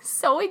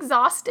so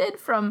exhausted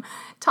from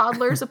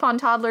toddlers upon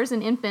toddlers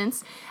and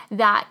infants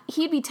that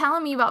he'd be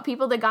telling me about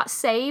people that got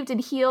saved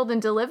and healed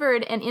and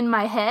delivered. And in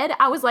my head,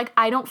 I was like,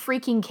 I don't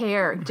freaking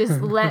care.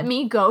 Just let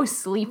me go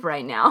sleep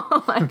right now.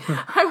 Like,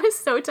 I was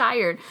so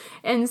tired.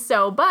 And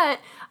so, but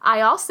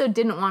I also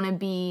didn't want to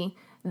be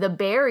the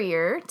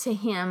barrier to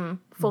him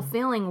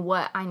fulfilling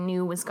what I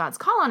knew was God's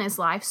call on his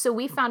life. So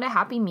we found a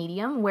happy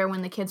medium where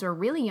when the kids were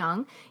really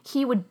young,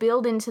 he would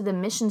build into the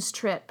missions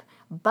trip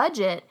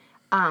budget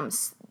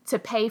to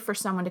pay for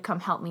someone to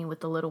come help me with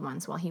the little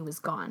ones while he was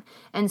gone.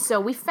 And so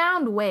we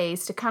found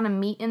ways to kind of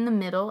meet in the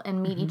middle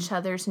and meet each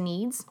other's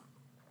needs.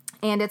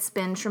 And it's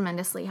been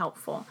tremendously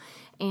helpful.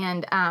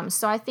 And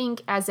so I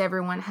think as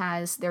everyone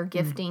has their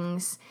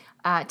giftings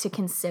to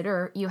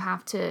consider, you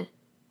have to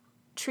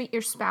treat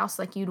your spouse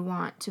like you'd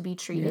want to be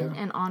treated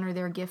and honor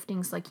their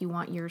giftings like you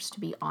want yours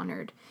to be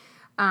honored.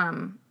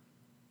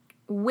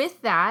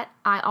 With that,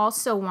 I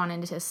also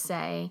wanted to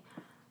say,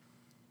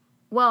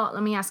 well,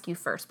 let me ask you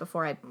first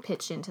before I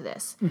pitch into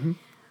this.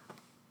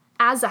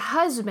 As a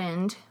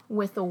husband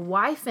with a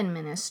wife in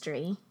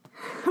ministry,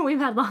 we've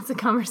had lots of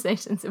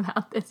conversations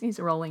about this.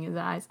 He's rolling his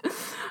eyes.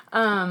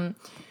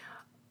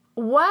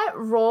 What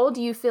role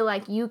do you feel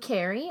like you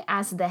carry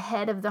as the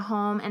head of the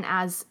home and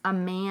as a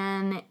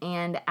man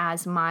and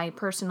as my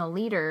personal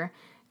leader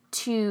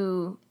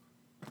to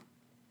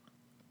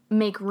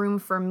make room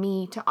for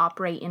me to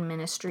operate in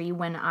ministry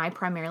when I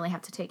primarily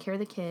have to take care of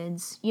the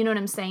kids? You know what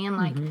I'm saying?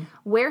 Like,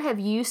 where have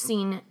you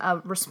seen a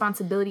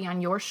responsibility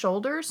on your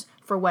shoulders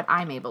for what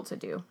I'm able to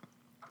do?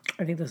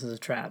 I think this is a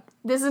trap.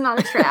 This is not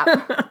a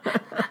trap.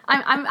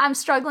 I'm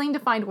struggling to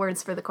find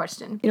words for the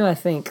question. I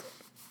think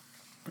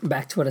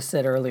back to what I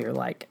said earlier,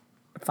 like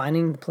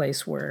finding the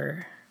place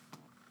where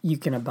you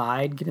can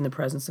abide, get in the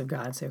presence of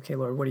God and say, okay,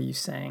 Lord, what are you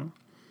saying?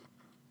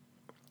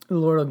 The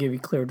Lord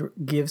will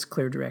gives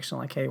clear direction,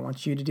 like, hey, I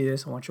want you to do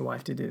this. I want your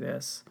wife to do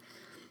this.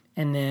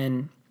 And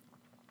then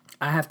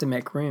I have to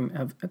make room.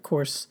 Of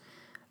course,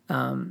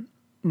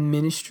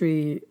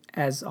 ministry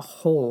as a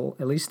whole,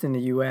 at least in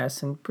the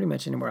U.S. and pretty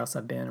much anywhere else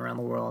I've been around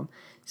the world,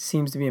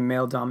 seems to be a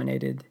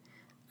male-dominated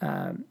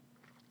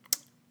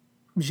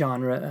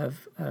genre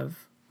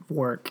of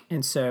work.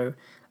 And so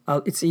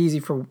it's easy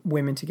for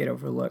women to get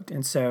overlooked.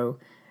 And so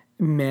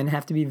men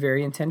have to be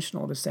very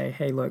intentional to say,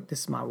 hey, look,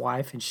 this is my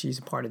wife and she's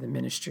a part of the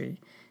ministry.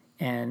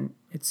 And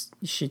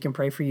she can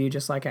pray for you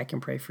just like I can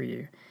pray for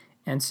you.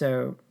 And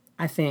so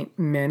I think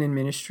men in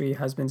ministry,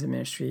 husbands in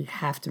ministry,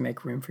 have to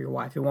make room for your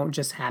wife. It won't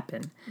just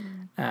happen.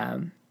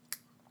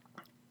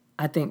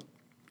 I think,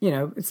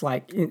 it's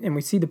like, and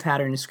we see the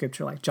pattern in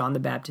Scripture, like John the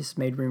Baptist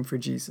made room for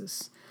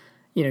Jesus.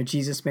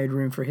 Jesus made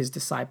room for his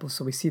disciples.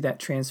 So we see that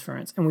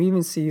transference. And we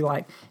even see,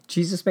 like,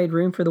 Jesus made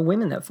room for the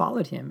women that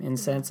followed him in the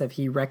sense of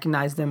he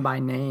recognized them by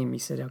name. He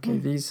said, okay,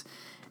 these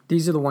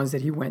are the ones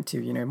that he went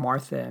to,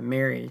 Martha and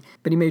Mary.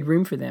 But he made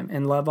room for them.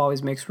 And love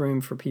always makes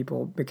room for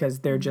people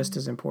because they're just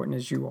as important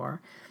as you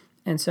are.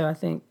 And so I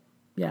think,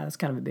 that's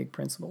kind of a big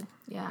principle.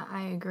 Yeah,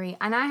 I agree.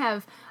 And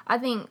I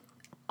think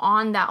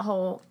on that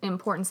whole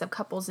importance of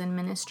couples in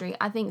ministry,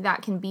 I think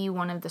that can be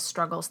one of the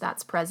struggles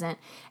that's present.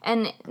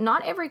 And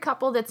not every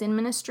couple that's in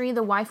ministry,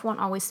 the wife won't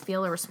always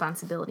feel a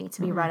responsibility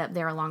to be right up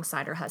there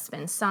alongside her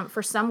husband.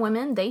 For some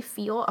women, they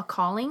feel a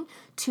calling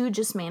to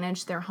just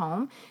manage their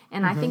home.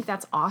 And I think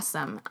that's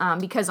awesome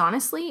because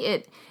honestly,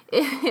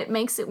 it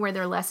makes it where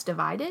they're less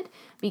divided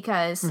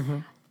because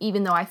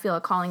even though I feel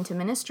a calling to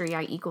ministry,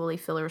 I equally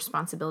feel a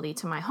responsibility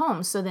to my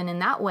home. So then in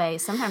that way,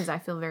 sometimes I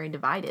feel very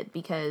divided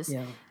because,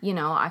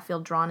 I feel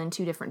drawn in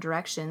two different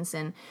directions.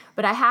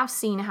 But I have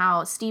seen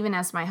how Stephen,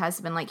 as my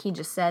husband, like he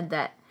just said,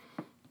 that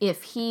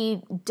if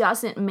he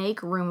doesn't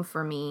make room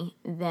for me,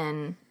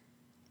 then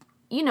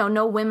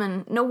no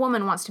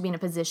woman wants to be in a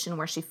position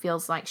where she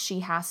feels like she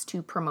has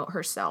to promote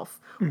herself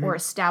or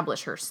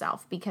establish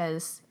herself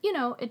because,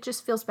 it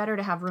just feels better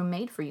to have room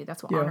made for you.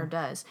 That's what honor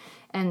does.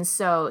 And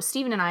so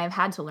Stephen and I have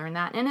had to learn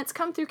that, and it's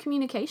come through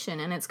communication,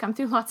 and it's come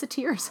through lots of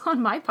tears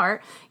on my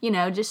part,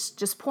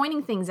 just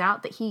pointing things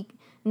out that he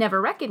never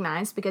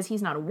recognized because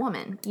he's not a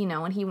woman,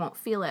 and he won't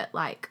feel it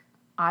like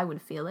I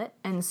would feel it.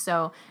 And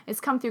so it's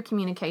come through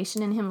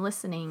communication and him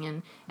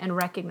listening and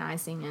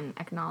recognizing and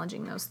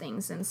acknowledging those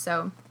things. And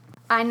so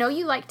I know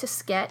you like to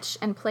sketch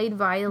and played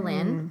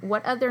violin.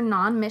 What other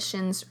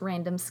non-missions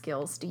random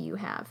skills do you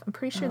have? I'm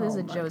pretty sure this is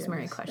a Joe's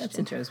Mary question. That's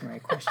a Joe's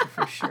Mary question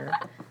for sure.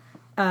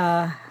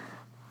 I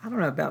don't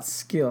know about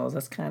skills.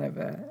 That's kind of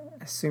a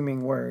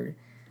assuming word.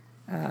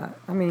 I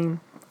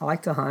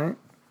like to hunt.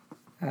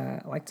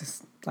 I like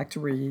to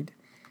read.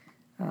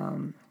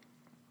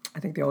 I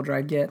think the older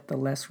I get, the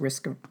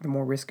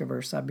more risk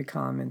averse I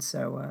become, and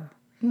so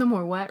the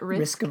more what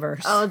risk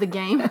averse. Oh, the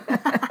game.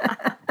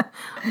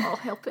 I'll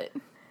help it.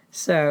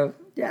 So,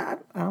 I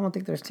don't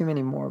think there's too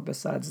many more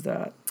besides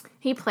that.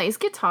 He plays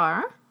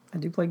guitar. I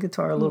do play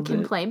guitar a little bit. He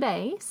can play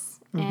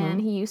bass.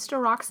 And he used to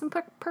rock some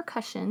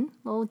percussion.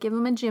 We'll give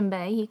him a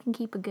djembe. He can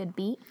keep a good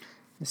beat.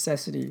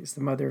 Necessity is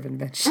the mother of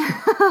invention.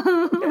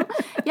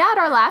 At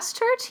our last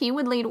church, he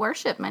would lead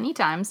worship many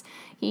times.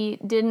 He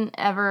didn't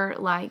ever,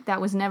 that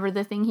was never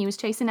the thing he was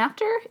chasing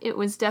after. It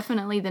was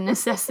definitely the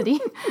necessity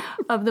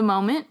of the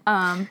moment.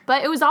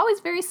 But it was always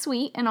very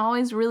sweet and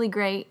always really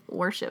great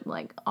worship.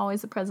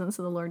 Always the presence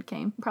of the Lord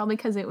came. Probably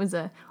because it was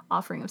a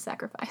offering of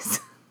sacrifice.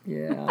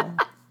 Yeah.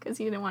 Because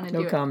he didn't want to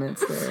do it. No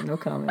comments there. No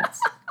comments.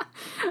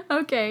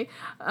 Okay.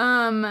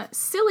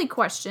 Silly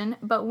question,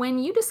 but when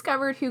you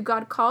discovered who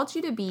God called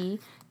you to be,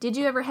 did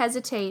you ever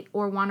hesitate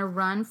or want to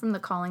run from the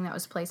calling that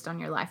was placed on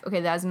your life? Okay,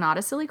 that is not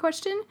a silly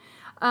question.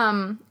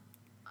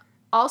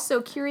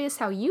 Also curious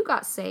how you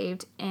got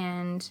saved,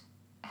 and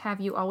have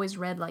you always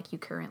read like you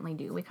currently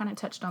do? We kind of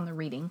touched on the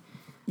reading.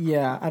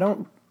 Yeah,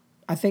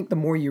 I think the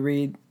more you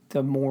read,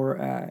 the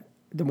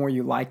more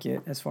you like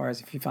it, as far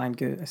as if you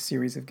find a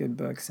series of good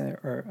books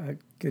or a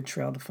good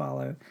trail to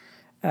follow.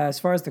 As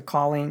far as the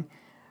calling,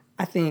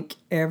 I think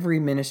every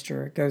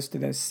minister goes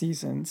through those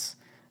seasons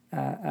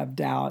of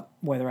doubt,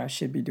 whether I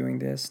should be doing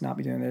this, not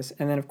be doing this.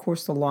 And then, of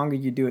course, the longer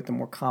you do it, the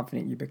more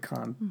confident you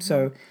become. Mm-hmm.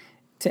 So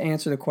to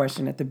answer the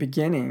question at the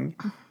beginning,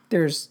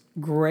 there's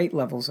great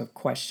levels of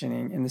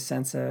questioning in the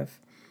sense of,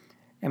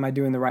 am I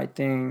doing the right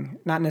thing?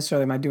 Not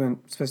necessarily am I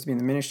supposed to be in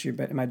the ministry,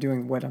 but am I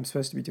doing what I'm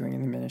supposed to be doing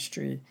in the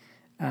ministry?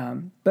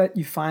 But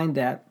you find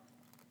that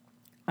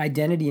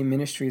identity in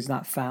ministry is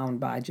not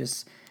found by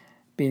just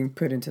being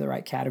put into the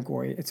right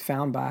category. It's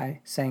found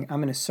by saying,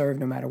 I'm going to serve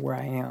no matter where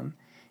I am.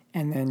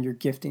 And then your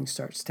gifting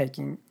starts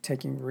taking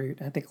root.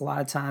 And I think a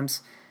lot of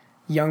times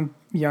young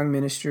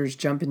ministers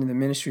jump into the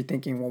ministry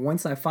thinking, well,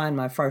 once I find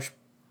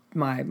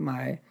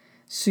my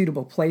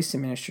suitable place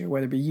in ministry,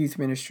 whether it be youth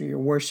ministry or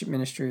worship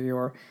ministry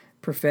or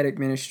prophetic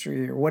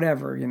ministry or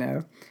whatever,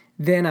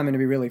 then I'm going to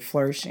be really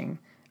flourishing,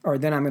 or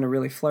then I'm going to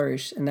really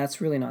flourish. And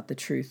that's really not the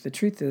truth. The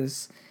truth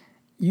is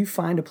you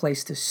find a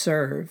place to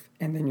serve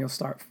and then you'll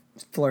start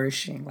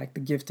flourishing. Like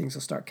the giftings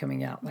will start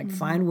coming out. Like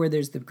find where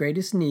there's the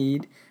greatest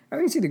need. I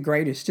wouldn't say the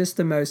greatest, just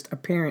the most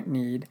apparent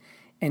need,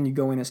 and you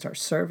go in and start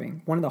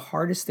serving. One of the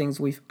hardest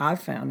things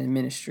I've found in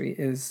ministry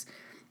is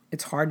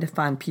it's hard to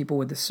find people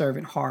with a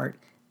servant heart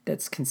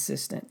that's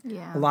consistent.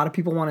 Yeah. A lot of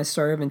people want to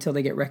serve until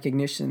they get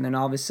recognition, then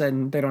all of a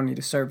sudden they don't need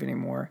to serve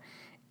anymore.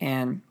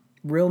 And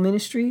real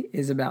ministry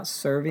is about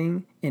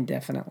serving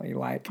indefinitely,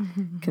 like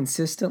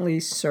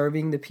consistently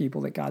serving the people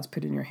that God's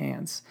put in your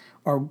hands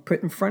or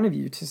put in front of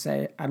you to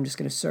say, I'm just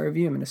going to serve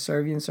you, I'm going to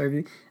serve you and serve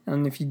you.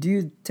 And if you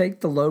do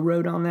take the low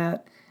road on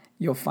that,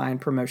 you'll find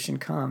promotion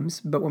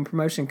comes. But when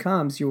promotion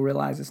comes, you'll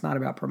realize it's not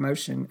about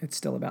promotion, it's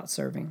still about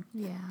serving.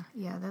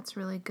 Yeah, that's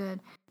really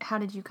good. How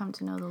did you come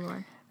to know the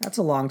Lord? That's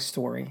a long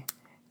story.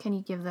 Can you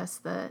give us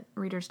the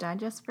Reader's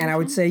Digest version? And I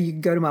would say you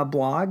can go to my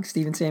blog,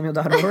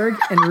 stephensamuel.org,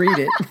 and read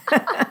it.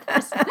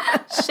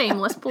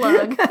 Shameless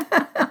plug.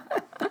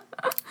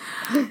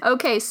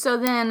 Okay, so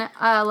then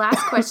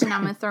last question,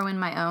 I'm going to throw in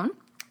my own.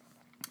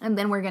 And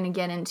then we're going to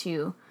get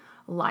into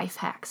life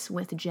hacks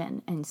with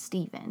Jen and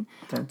Steven.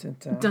 Dun, dun,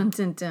 dun. Dun,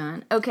 dun,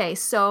 dun. Okay,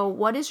 so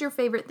what is your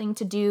favorite thing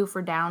to do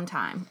for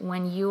downtime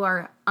when you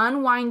are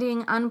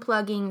unwinding,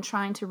 unplugging,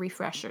 trying to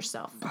refresh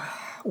yourself?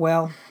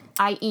 Well,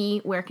 i.e.,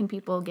 where can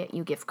people get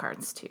you gift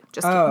cards to?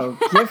 Just kidding.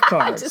 Gift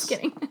cards. Just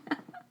kidding.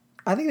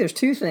 I think there's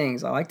two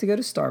things. I like to go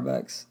to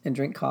Starbucks and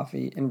drink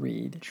coffee and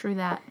read. True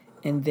that.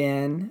 And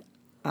then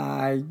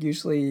I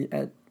usually,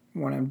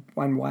 when I'm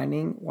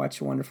unwinding,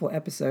 watch a wonderful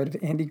episode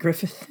of Andy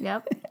Griffith.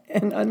 Yep.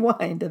 And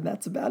unwind, and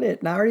that's about it.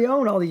 And I already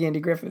own all the Andy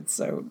Griffiths,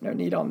 so no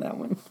need on that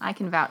one. I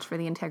can vouch for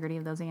the integrity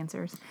of those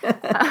answers.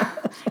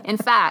 In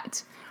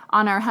fact,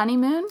 on our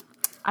honeymoon,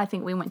 I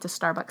think we went to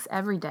Starbucks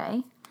every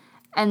day.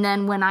 And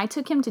then when I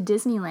took him to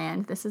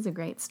Disneyland, this is a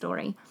great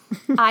story.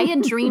 I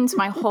had dreamed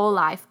my whole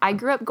life. I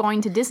grew up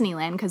going to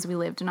Disneyland because we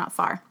lived not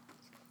far.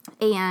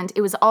 And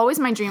it was always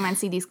my dream. I'd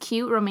see these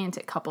cute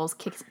romantic couples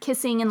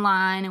kissing in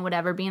line and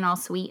whatever, being all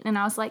sweet. And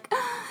I was like, if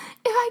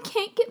I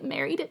can't get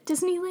married at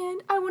Disneyland,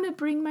 I want to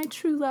bring my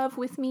true love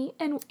with me.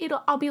 And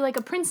I'll be like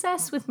a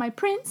princess with my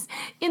prince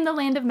in the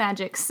land of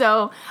magic.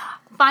 So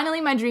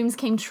finally my dreams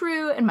came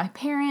true. And my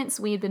parents,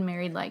 we had been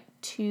married like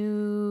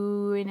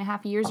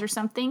 2.5 years or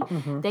something.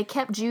 Mm-hmm. They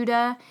kept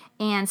Judah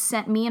and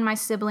sent me and my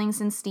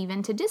siblings and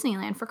Steven to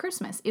Disneyland for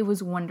Christmas. It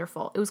was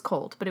wonderful. It was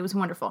cold, but it was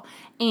wonderful.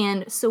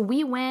 And so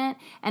we went,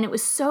 and it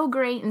was so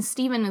great. And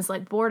Steven is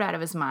like bored out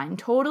of his mind,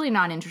 totally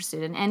not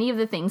interested in any of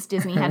the things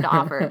Disney had to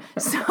offer.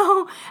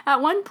 So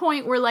at one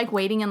point we're like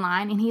waiting in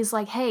line, and he's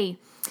like, hey,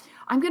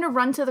 I'm going to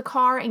run to the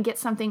car and get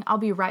something. I'll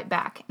be right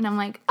back. And I'm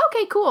like,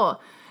 okay, cool.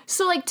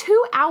 So like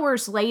 2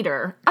 hours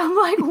later, I'm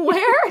like,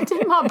 where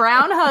did my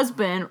brown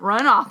husband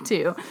run off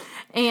to?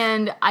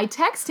 And I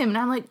text him and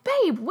I'm like,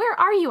 babe, where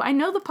are you? I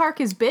know the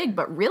park is big,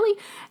 but really?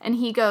 And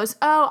he goes,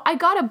 oh, I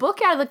got a book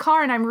out of the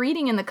car and I'm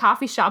reading in the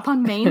coffee shop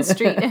on Main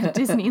Street at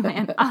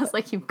Disneyland. I was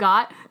like, you've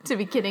got to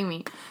be kidding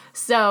me.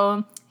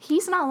 So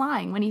he's not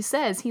lying when he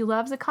says he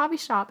loves a coffee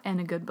shop and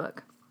a good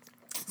book.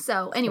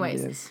 So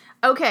anyways,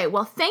 okay,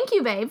 well, thank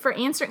you, babe, for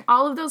answering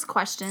all of those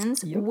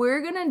questions. Yep.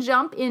 We're going to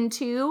jump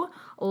into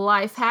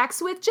Life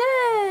Hacks with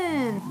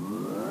Jen.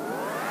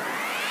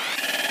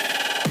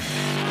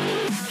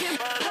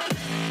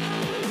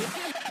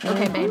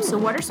 Okay, babe, so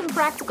what are some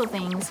practical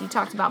things? You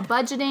talked about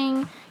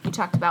budgeting, you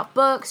talked about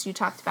books, you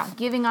talked about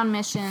giving on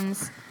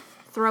missions.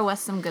 Throw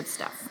us some good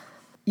stuff.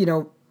 You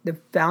know, the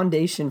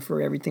foundation for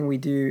everything we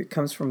do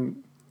comes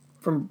from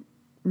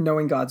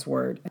knowing God's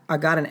Word. I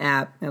got an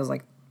app, it was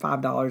like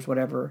 $5,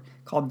 whatever,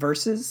 called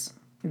Verses,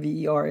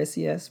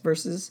 Verses,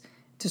 Verses,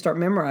 to start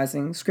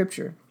memorizing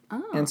Scripture.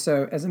 Oh. And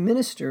so as a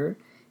minister,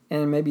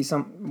 and maybe you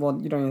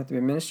don't even have to be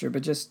a minister,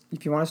 but just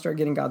if you want to start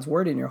getting God's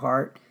Word in your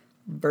heart,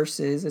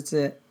 Verses,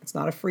 it's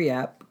not a free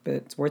app, but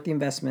it's worth the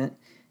investment,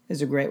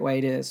 is a great way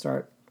to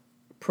start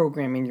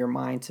programming your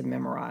mind to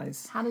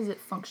memorize. How does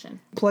it function?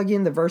 Plug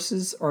in the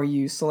verses, or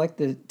you select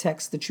the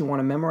text that you want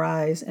to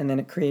memorize, and then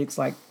it creates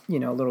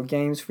little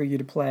games for you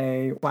to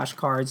play,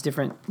 flashcards,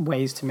 different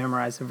ways to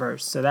memorize a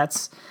verse. So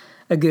that's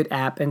a good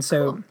app. And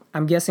so cool.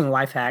 I'm guessing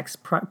life hacks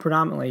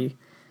predominantly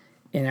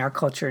in our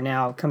culture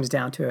now comes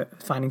down to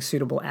finding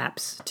suitable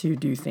apps to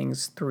do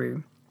things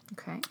through.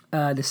 Okay.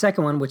 The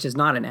second one, which is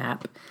not an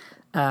app,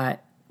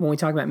 when we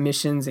talk about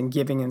missions and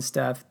giving and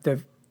stuff,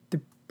 the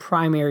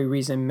primary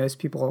reason most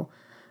people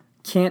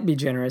can't be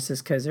generous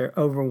is because they're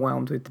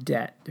overwhelmed with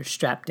debt. They're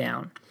strapped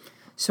down.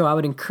 So I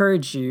would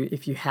encourage you,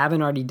 if you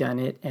haven't already done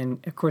it, and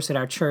of course at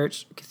our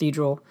church,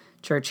 Cathedral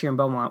Church here in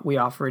Beaumont, we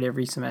offer it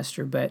every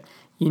semester, but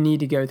you need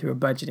to go through a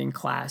budgeting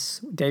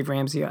class. Dave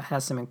Ramsey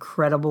has some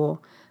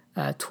incredible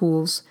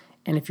tools,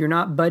 and if you're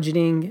not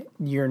budgeting,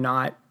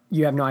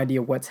 you have no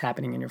idea what's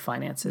happening in your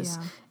finances.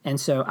 Yeah. And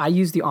so I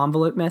use the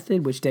envelope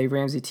method, which Dave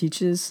Ramsey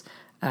teaches.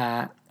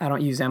 I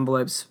don't use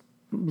envelopes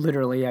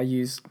literally. I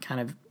use kind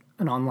of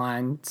an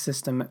online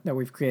system that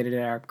we've created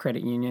at our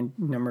credit union,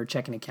 number of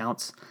checking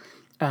accounts.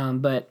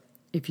 But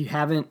if you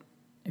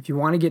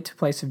want to get to a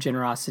place of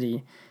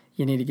generosity,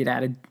 you need to get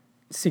out of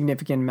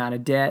significant amount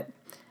of debt.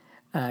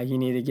 You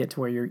need to get to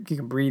where you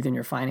can breathe in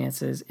your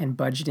finances, and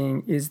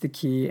budgeting is the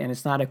key. And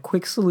it's not a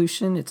quick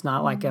solution. It's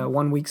not like a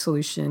 1 week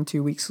solution,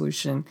 2 week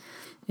solution.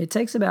 It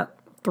takes about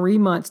 3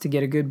 months to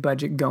get a good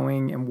budget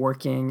going and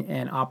working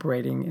and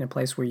operating in a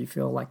place where you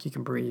feel like you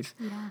can breathe.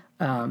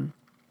 Yeah.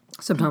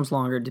 sometimes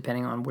longer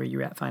depending on where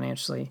you're at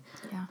financially.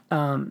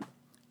 Yeah.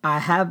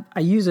 I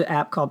use an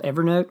app called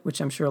Evernote,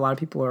 which I'm sure a lot of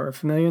people are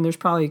familiar, and there's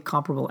probably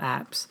comparable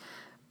apps.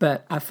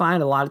 But I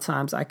find a lot of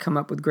times I come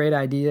up with great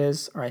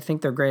ideas, or I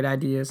think they're great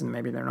ideas, and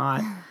maybe they're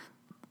not.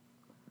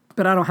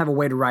 But I don't have a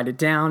way to write it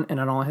down, and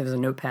I don't have a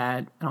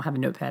notepad. I don't have a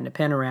notepad and a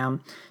pen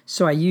around.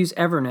 So I use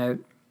Evernote,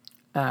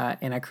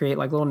 and I create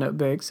like little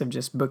notebooks of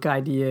just book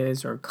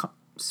ideas or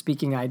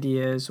speaking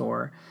ideas,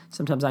 or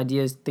sometimes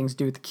ideas, things to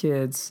do with the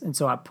kids. And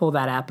so I pull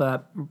that app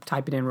up,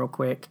 type it in real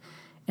quick,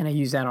 and I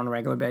use that on a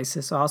regular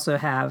basis. I also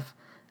have...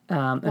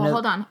 Well,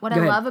 hold on. What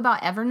I love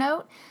about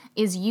Evernote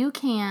is you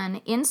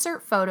can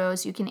insert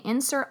photos, you can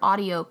insert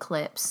audio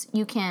clips,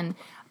 you can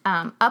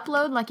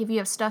upload, like if you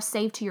have stuff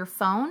saved to your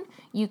phone,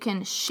 you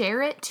can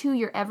share it to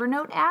your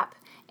Evernote app,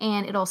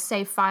 and it'll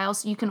save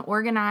files. You can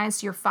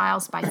organize your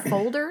files by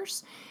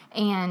folders,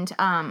 and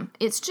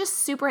it's just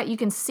super. You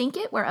can sync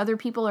it where other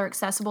people are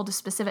accessible to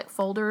specific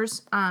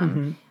folders.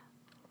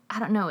 I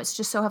don't know, it's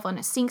just so helpful, and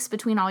it syncs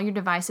between all your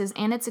devices,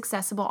 and it's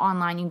accessible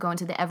online. You can go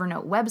into the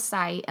Evernote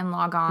website and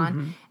log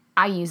on.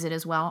 I use it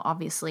as well,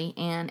 obviously,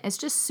 and it's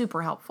just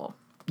super helpful.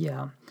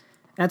 Yeah,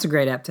 that's a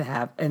great app to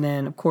have. And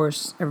then, of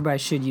course, everybody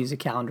should use a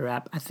calendar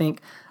app. I think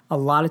a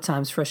lot of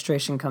times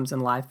frustration comes in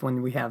life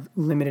when we have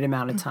limited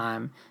amount of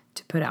time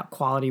to put out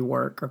quality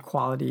work or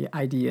quality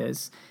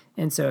ideas.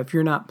 And so if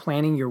you're not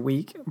planning your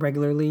week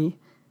regularly,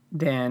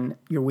 then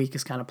your week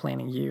is kind of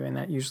planning you, and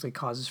that usually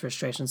causes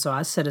frustration. So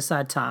I set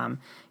aside time,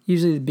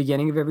 usually the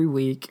beginning of every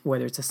week,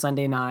 whether it's a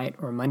Sunday night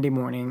or a Monday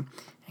morning,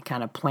 and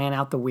kind of plan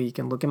out the week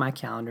and look at my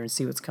calendar and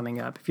see what's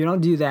coming up. If you don't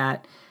do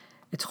that,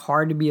 it's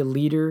hard to be a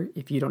leader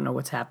if you don't know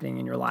what's happening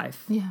in your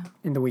life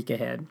in the week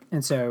ahead.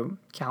 And so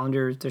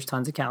calendar, there's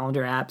tons of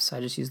calendar apps. I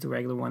just use the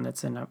regular one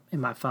that's in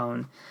my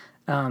phone.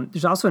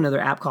 There's also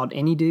another app called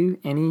AnyDo,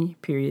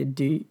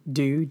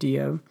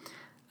 D-O.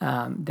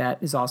 That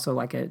is also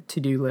like a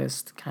to-do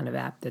list kind of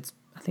app that's,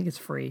 I think it's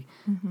free.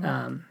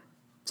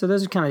 So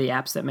those are kind of the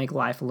apps that make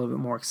life a little bit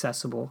more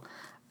accessible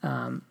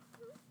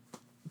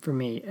for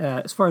me.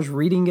 As far as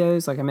reading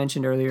goes, like I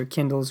mentioned earlier,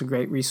 Kindle is a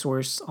great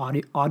resource.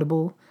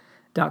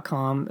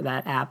 Audible.com,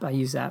 that app, I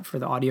use that for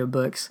the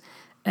audiobooks.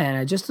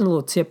 And just a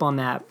little tip on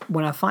that,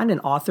 when I find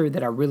an author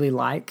that I really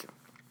like,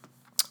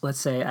 let's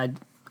say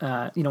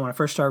when I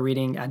first started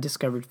reading, I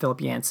discovered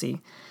Philip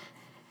Yancey.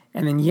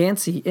 And then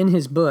Yancey, in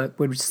his book,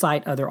 would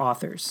cite other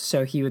authors.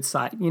 So he would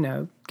cite,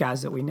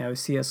 guys that we know,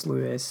 C.S.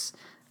 Lewis,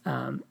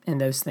 and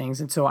those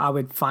things. And so I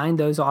would find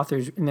those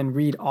authors and then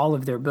read all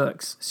of their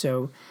books.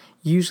 So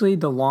usually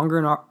the longer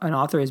an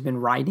author has been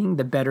writing,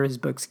 the better his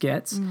books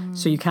gets.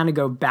 So you kind of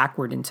go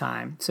backward in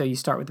time. So you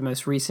start with the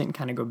most recent and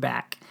kind of go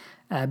back.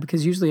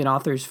 Because usually an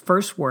author's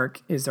first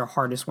work is their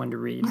hardest one to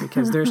read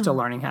because they're still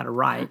learning how to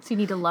write. So you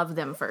need to love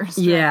them first.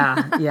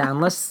 Yeah,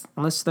 unless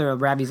they're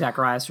Ravi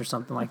Zacharias or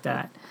something like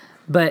that.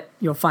 But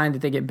you'll find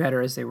that they get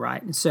better as they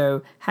write. And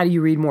so how do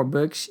you read more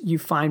books? You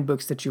find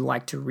books that you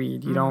like to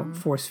read. You don't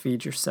force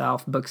feed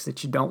yourself books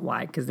that you don't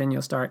like, because then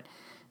you'll start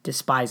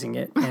despising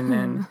it and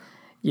then,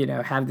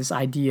 have this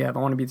idea of I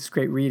want to be this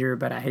great reader,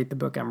 but I hate the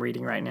book I'm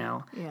reading right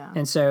now. Yeah.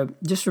 And so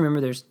just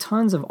remember there's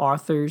tons of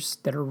authors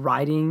that are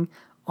writing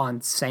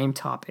on same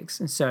topics.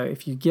 And so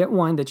if you get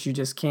one that you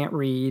just can't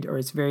read or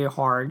it's very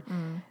hard,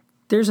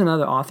 there's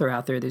another author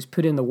out there that's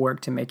put in the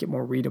work to make it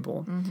more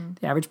readable.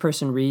 The average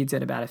person reads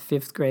at about a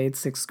 5th grade,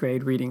 6th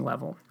grade reading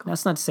level.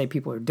 That's not to say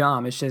people are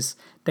dumb. It's just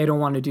they don't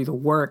want to do the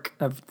work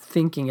of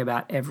thinking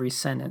about every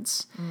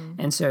sentence.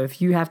 And so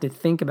if you have to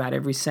think about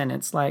every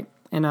sentence,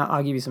 and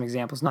I'll give you some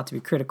examples, not to be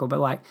critical,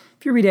 but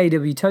if you read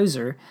A.W.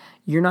 Tozer,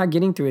 you're not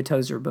getting through a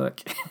Tozer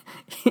book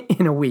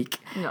in a week.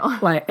 No.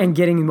 And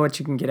getting what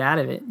you can get out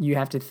of it. You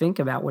have to think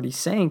about what he's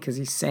saying because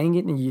he's saying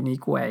it in a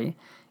unique way.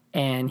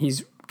 And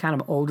he's kind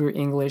of older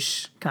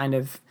English kind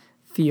of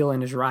feel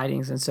in his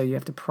writings, and so you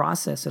have to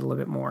process it a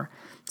little bit more.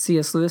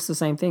 C.S. Lewis, the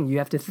same thing. You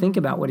have to think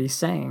about what he's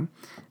saying,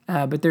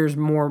 but there's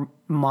more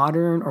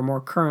modern or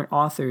more current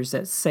authors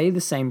that say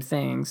the same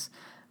things,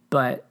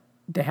 but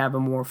they have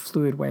a more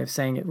fluid way of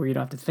saying it where you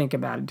don't have to think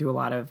about it, do a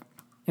lot of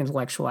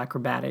intellectual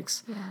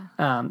acrobatics.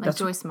 Yeah. That's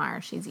Joyce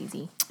Meyer, she's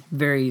easy.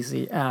 Very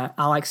easy.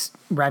 I like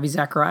Ravi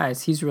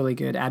Zacharias. He's really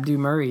good. Abdu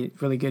Murray,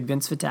 really good.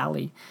 Vince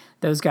Vitale.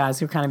 Those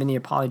guys are kind of in the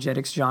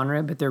apologetics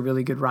genre, but they're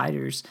really good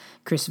writers.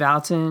 Chris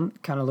Valentin,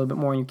 kind of a little bit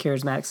more on your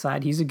charismatic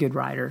side. He's a good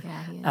writer.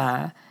 Yeah, he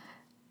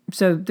is.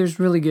 So there's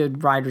really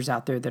good writers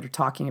out there that are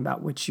talking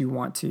about what you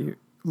want to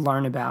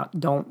learn about.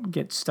 Don't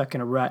get stuck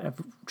in a rut of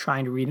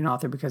trying to read an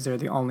author because they're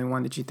the only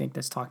one that you think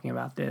that's talking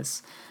about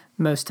this.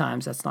 Most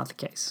times that's not the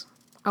case.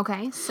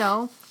 Okay,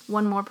 so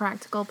one more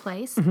practical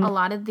place. A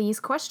lot of these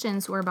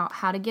questions were about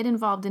how to get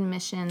involved in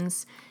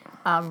missions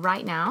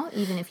right now,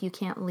 even if you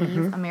can't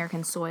leave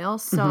American soil.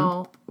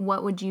 So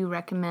what would you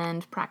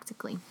recommend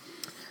practically?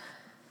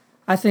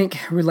 I think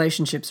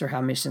relationships are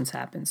how missions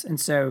happens. And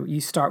so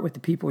you start with the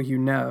people you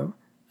know.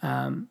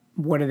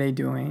 What are they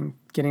doing?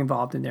 Getting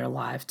involved in their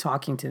life,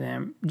 talking to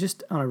them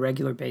just on a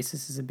regular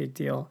basis is a big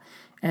deal.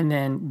 And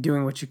then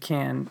doing what you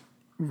can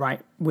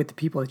right with the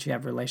people that you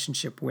have a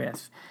relationship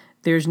with.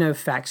 there's no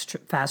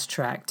fast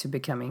track to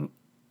becoming,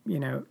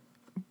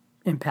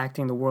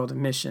 impacting the world of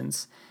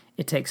missions.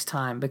 It takes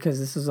time because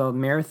this is a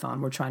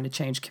marathon. We're trying to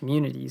change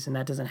communities, and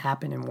that doesn't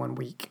happen in 1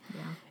 week.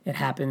 Yeah. It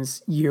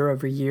happens year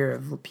over year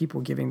of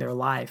people giving their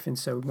life. And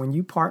so when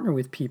you partner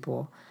with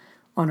people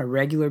on a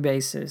regular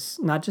basis,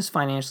 not just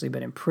financially,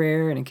 but in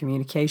prayer and in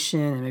communication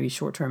and maybe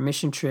short-term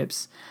mission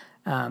trips,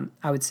 I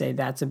would say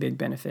that's a big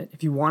benefit.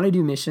 If you want to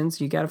do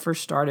missions, you got to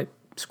first start at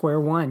square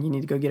one. You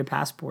need to go get a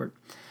passport.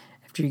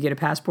 After you get a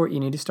passport, you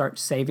need to start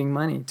saving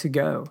money to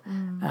go.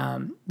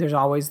 There's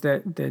always the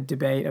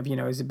debate of,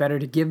 is it better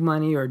to give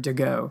money or to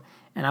go?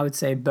 And I would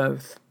say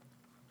both.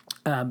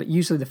 But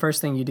usually the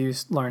first thing you do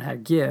is learn how to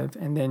give,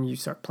 and then you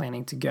start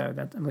planning to go.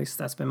 At least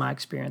that's been my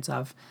experience.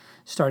 I've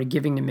started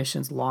giving to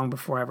missions long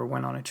before I ever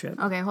went on a trip.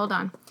 Okay, hold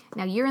on.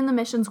 Now, you're in the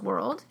missions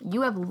world.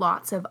 You have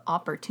lots of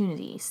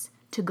opportunities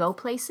to go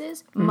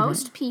places. Mm-hmm.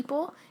 Most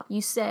people,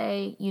 you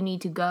say you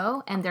need to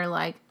go, and they're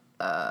like,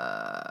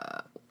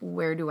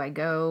 where do I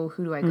go?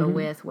 Who do I go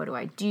with? What do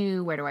I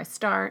do? Where do I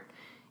start?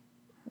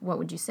 What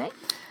would you say?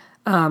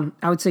 I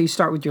would say you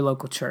start with your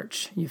local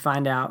church. You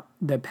find out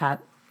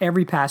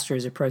every pastor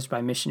is approached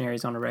by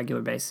missionaries on a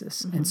regular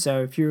basis. Mm-hmm. And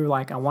so if you're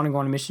like, I want to go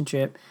on a mission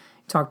trip,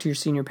 talk to your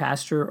senior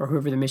pastor or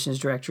whoever the missions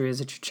director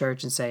is at your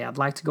church and say, I'd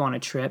like to go on a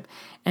trip.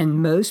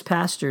 And most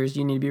pastors,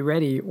 you need to be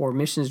ready, or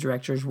missions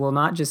directors will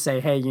not just say,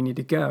 hey, you need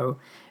to go.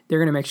 They're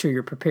going to make sure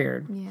you're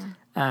prepared. Yeah.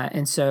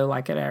 And so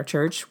like at our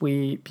church,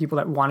 people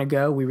that want to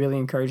go, we really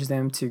encourage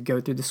them to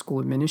go through the school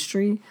of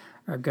ministry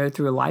or go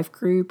through a life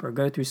group or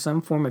go through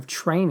some form of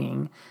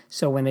training.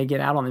 So when they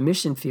get out on the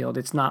mission field,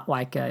 it's not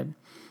like I'm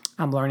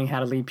learning how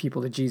to lead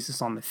people to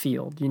Jesus on the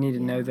field. You need to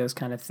know those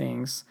kind of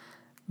things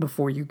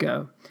before you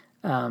go.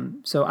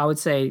 So I would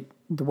say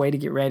the way to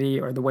get ready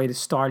or the way to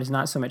start is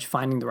not so much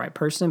finding the right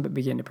person, but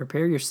begin to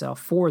prepare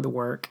yourself for the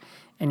work.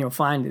 And you'll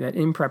find that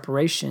in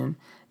preparation,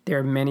 there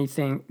are many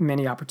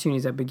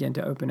opportunities that begin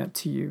to open up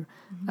to you.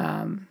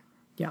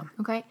 Yeah.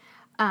 Okay.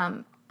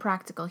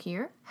 Practical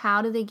here.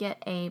 How do they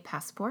get a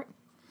passport?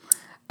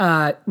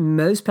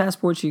 Most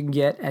passports you can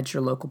get at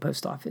your local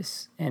post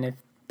office. And if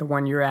the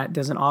one you're at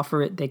doesn't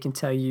offer it, they can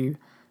tell you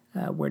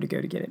where to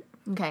go to get it.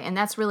 Okay, and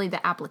that's really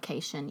the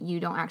application. You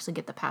don't actually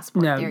get the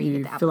passport there.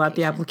 You get the fill out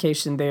the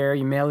application there.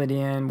 You mail it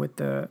in with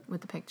the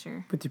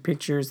picture. With your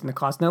pictures and the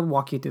cost. And they'll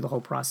walk you through the whole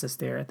process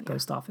there at the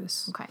post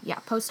office. Okay, yeah.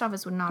 Post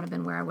office would not have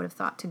been where I would have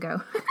thought to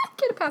go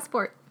get a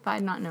passport if I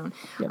had not known.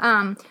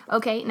 Yep.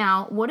 Okay,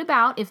 now what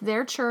about if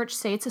their church,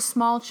 say it's a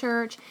small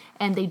church,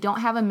 and they don't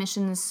have a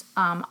missions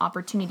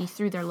opportunity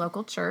through their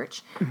local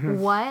church,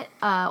 what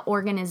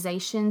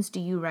organizations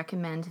do you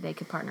recommend they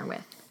could partner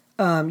with?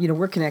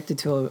 We're connected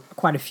to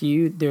quite a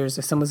few. There's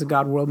Assemblies of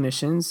God World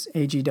Missions,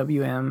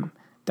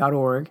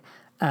 agwm.org.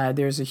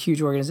 There's a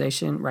huge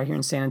organization right here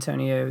in San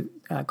Antonio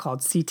called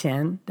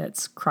C10.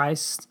 That's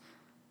Christ.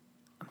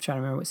 I'm trying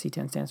to remember what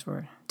C10 stands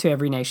for. To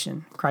Every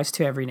Nation. Christ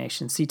to Every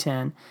Nation.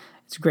 C10.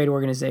 It's a great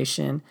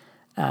organization.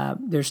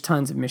 There's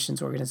tons of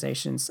missions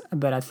organizations,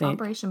 but I think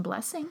Operation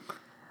Blessing,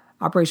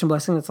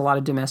 that's a lot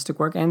of domestic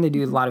work, and they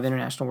do a lot of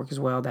international work as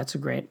well. That's a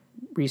great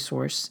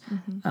resource.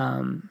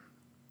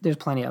 There's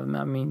plenty of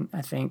them,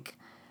 I think.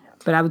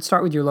 But I would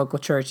start with your local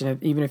church,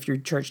 and even if your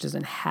church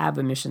doesn't have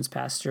a missions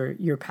pastor,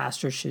 your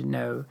pastor should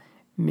know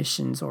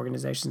missions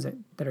organizations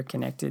that are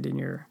connected in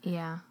your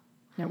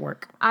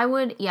network. I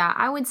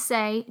would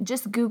say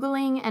just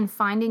Googling and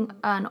finding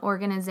an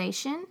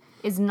organization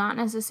is not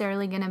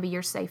necessarily going to be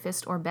your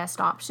safest or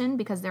best option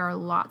because there are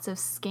lots of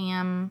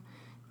scam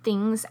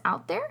things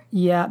out there.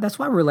 Yeah, that's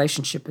why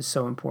relationship is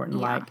so important.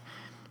 Yeah.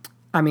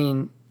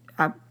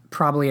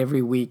 Probably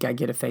every week I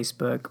get a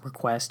Facebook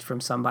request from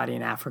somebody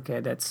in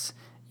Africa that's,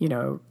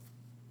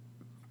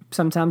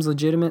 sometimes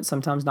legitimate,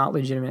 sometimes not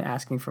legitimate,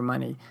 asking for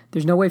money.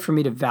 There's no way for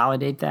me to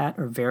validate that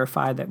or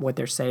verify that what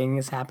they're saying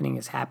is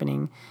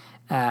happening.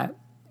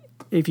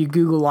 If you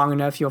Google long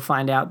enough, you'll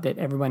find out that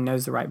everyone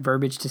knows the right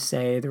verbiage to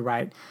say, the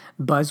right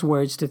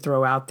buzzwords to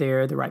throw out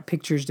there, the right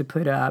pictures to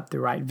put up, the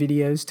right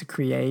videos to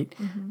create,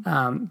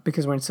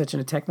 because we're in such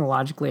a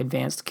technologically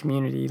advanced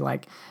community,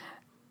 like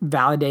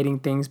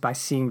validating things by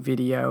seeing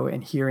video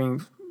and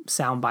hearing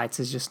sound bites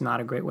is just not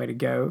a great way to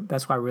go.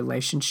 That's why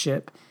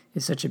relationship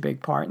is such a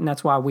big part, and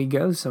that's why we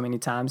go so many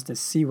times to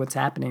see what's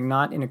happening,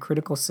 not in a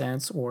critical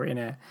sense or in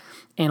a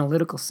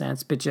analytical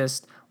sense, but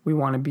just we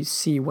want to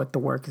see what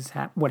work is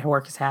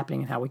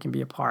happening and how we can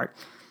be a part.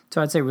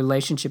 So I'd say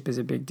relationship is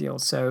a big deal.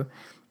 So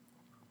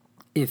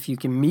if you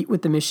can meet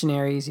with the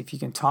missionaries, if you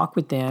can talk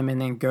with them and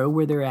then go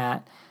where they're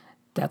at,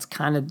 that's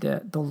kind of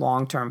the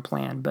long-term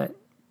plan. But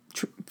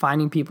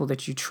finding people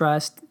that you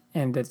trust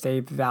and that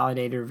they've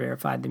validated or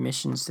verified the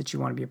missions that you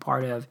want to be a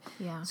part of,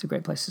 it's a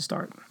great place to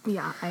start.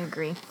 Yeah, I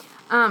agree.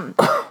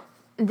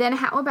 Then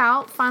how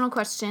about, final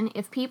question,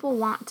 if people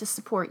want to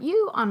support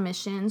you on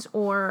missions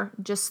or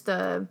just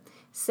the,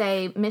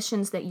 say,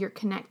 missions that you're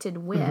connected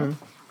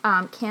with,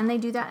 Can they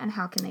do that, and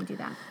how can they do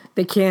that?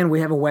 They can.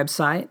 We have a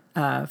website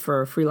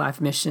for Free Life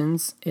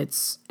Missions.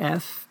 It's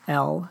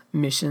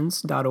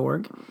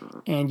flmissions.org,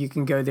 and you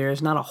can go there.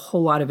 There's not a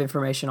whole lot of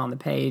information on the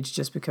page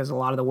just because a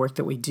lot of the work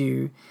that we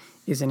do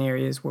is in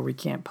areas where we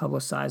can't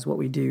publicize what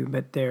we do,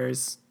 but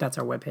that's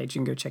our webpage. You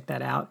can go check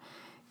that out.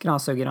 You can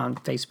also get on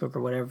Facebook or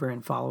whatever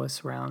and follow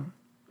us around.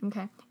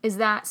 Okay. Is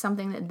that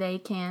something that they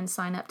can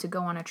sign up to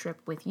go on a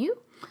trip with you?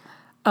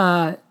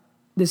 The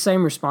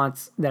same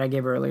response that I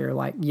gave earlier.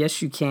 Like,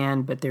 yes, you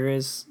can, but there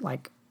is,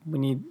 like,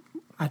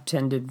 I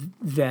tend to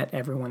vet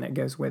everyone that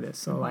goes with us.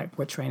 So, like,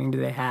 what training do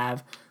they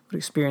have? What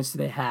experience do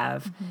they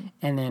have?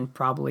 And then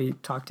probably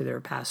talk to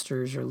their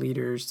pastors or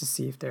leaders to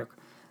see if they're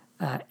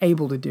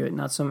able to do it.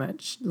 Not so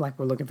much like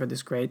we're looking for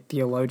this great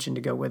theologian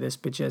to go with us,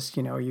 but just,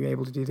 are you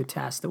able to do the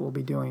tasks that we'll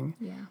be doing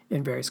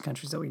in various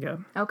countries that we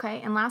go? Okay.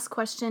 And last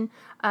question.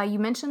 You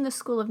mentioned the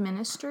School of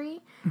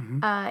Ministry.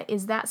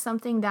 Is that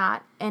something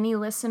that any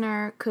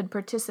listener could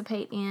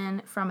participate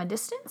in from a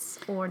distance,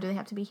 or do they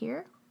have to be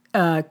here?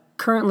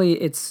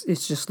 Currently, it's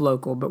just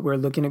local, but we're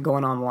looking at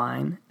going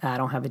online. I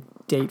don't have a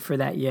date for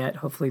that yet.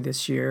 Hopefully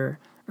this year,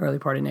 early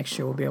part of next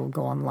year, we'll be able to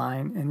go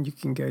online, and you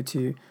can go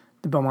to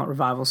the Beaumont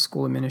Revival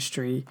School of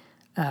Ministry.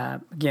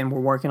 Again, we're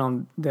working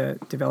on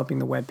developing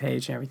the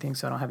webpage and everything,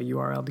 so I don't have a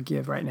URL to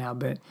give right now,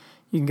 but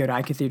you can go to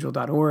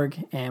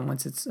iCathedral.org, and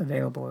once it's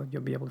available,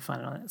 you'll be able to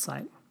find it on that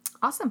site.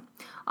 Awesome.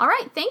 All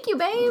right. Thank you,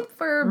 babe,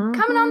 for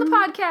coming on the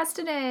podcast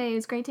today.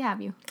 It's great to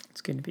have you.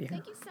 It's good to be here.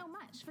 Thank you so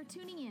much for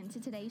tuning in to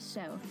today's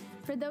show.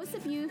 For those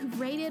of you who've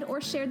rated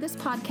or shared this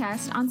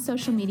podcast on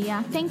social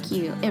media, thank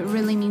you. It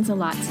really means a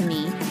lot to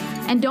me.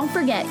 And don't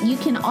forget, you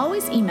can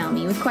always email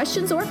me with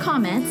questions or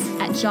comments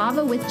at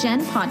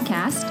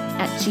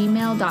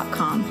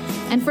javawithjenpodcast@gmail.com.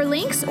 And for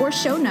links or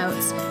show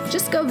notes,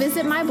 just go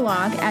visit my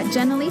blog at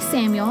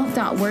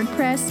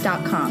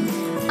jennaleesamuel.wordpress.com.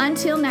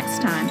 Until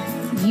next time,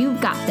 you've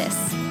got this,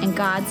 and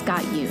God's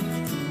got you.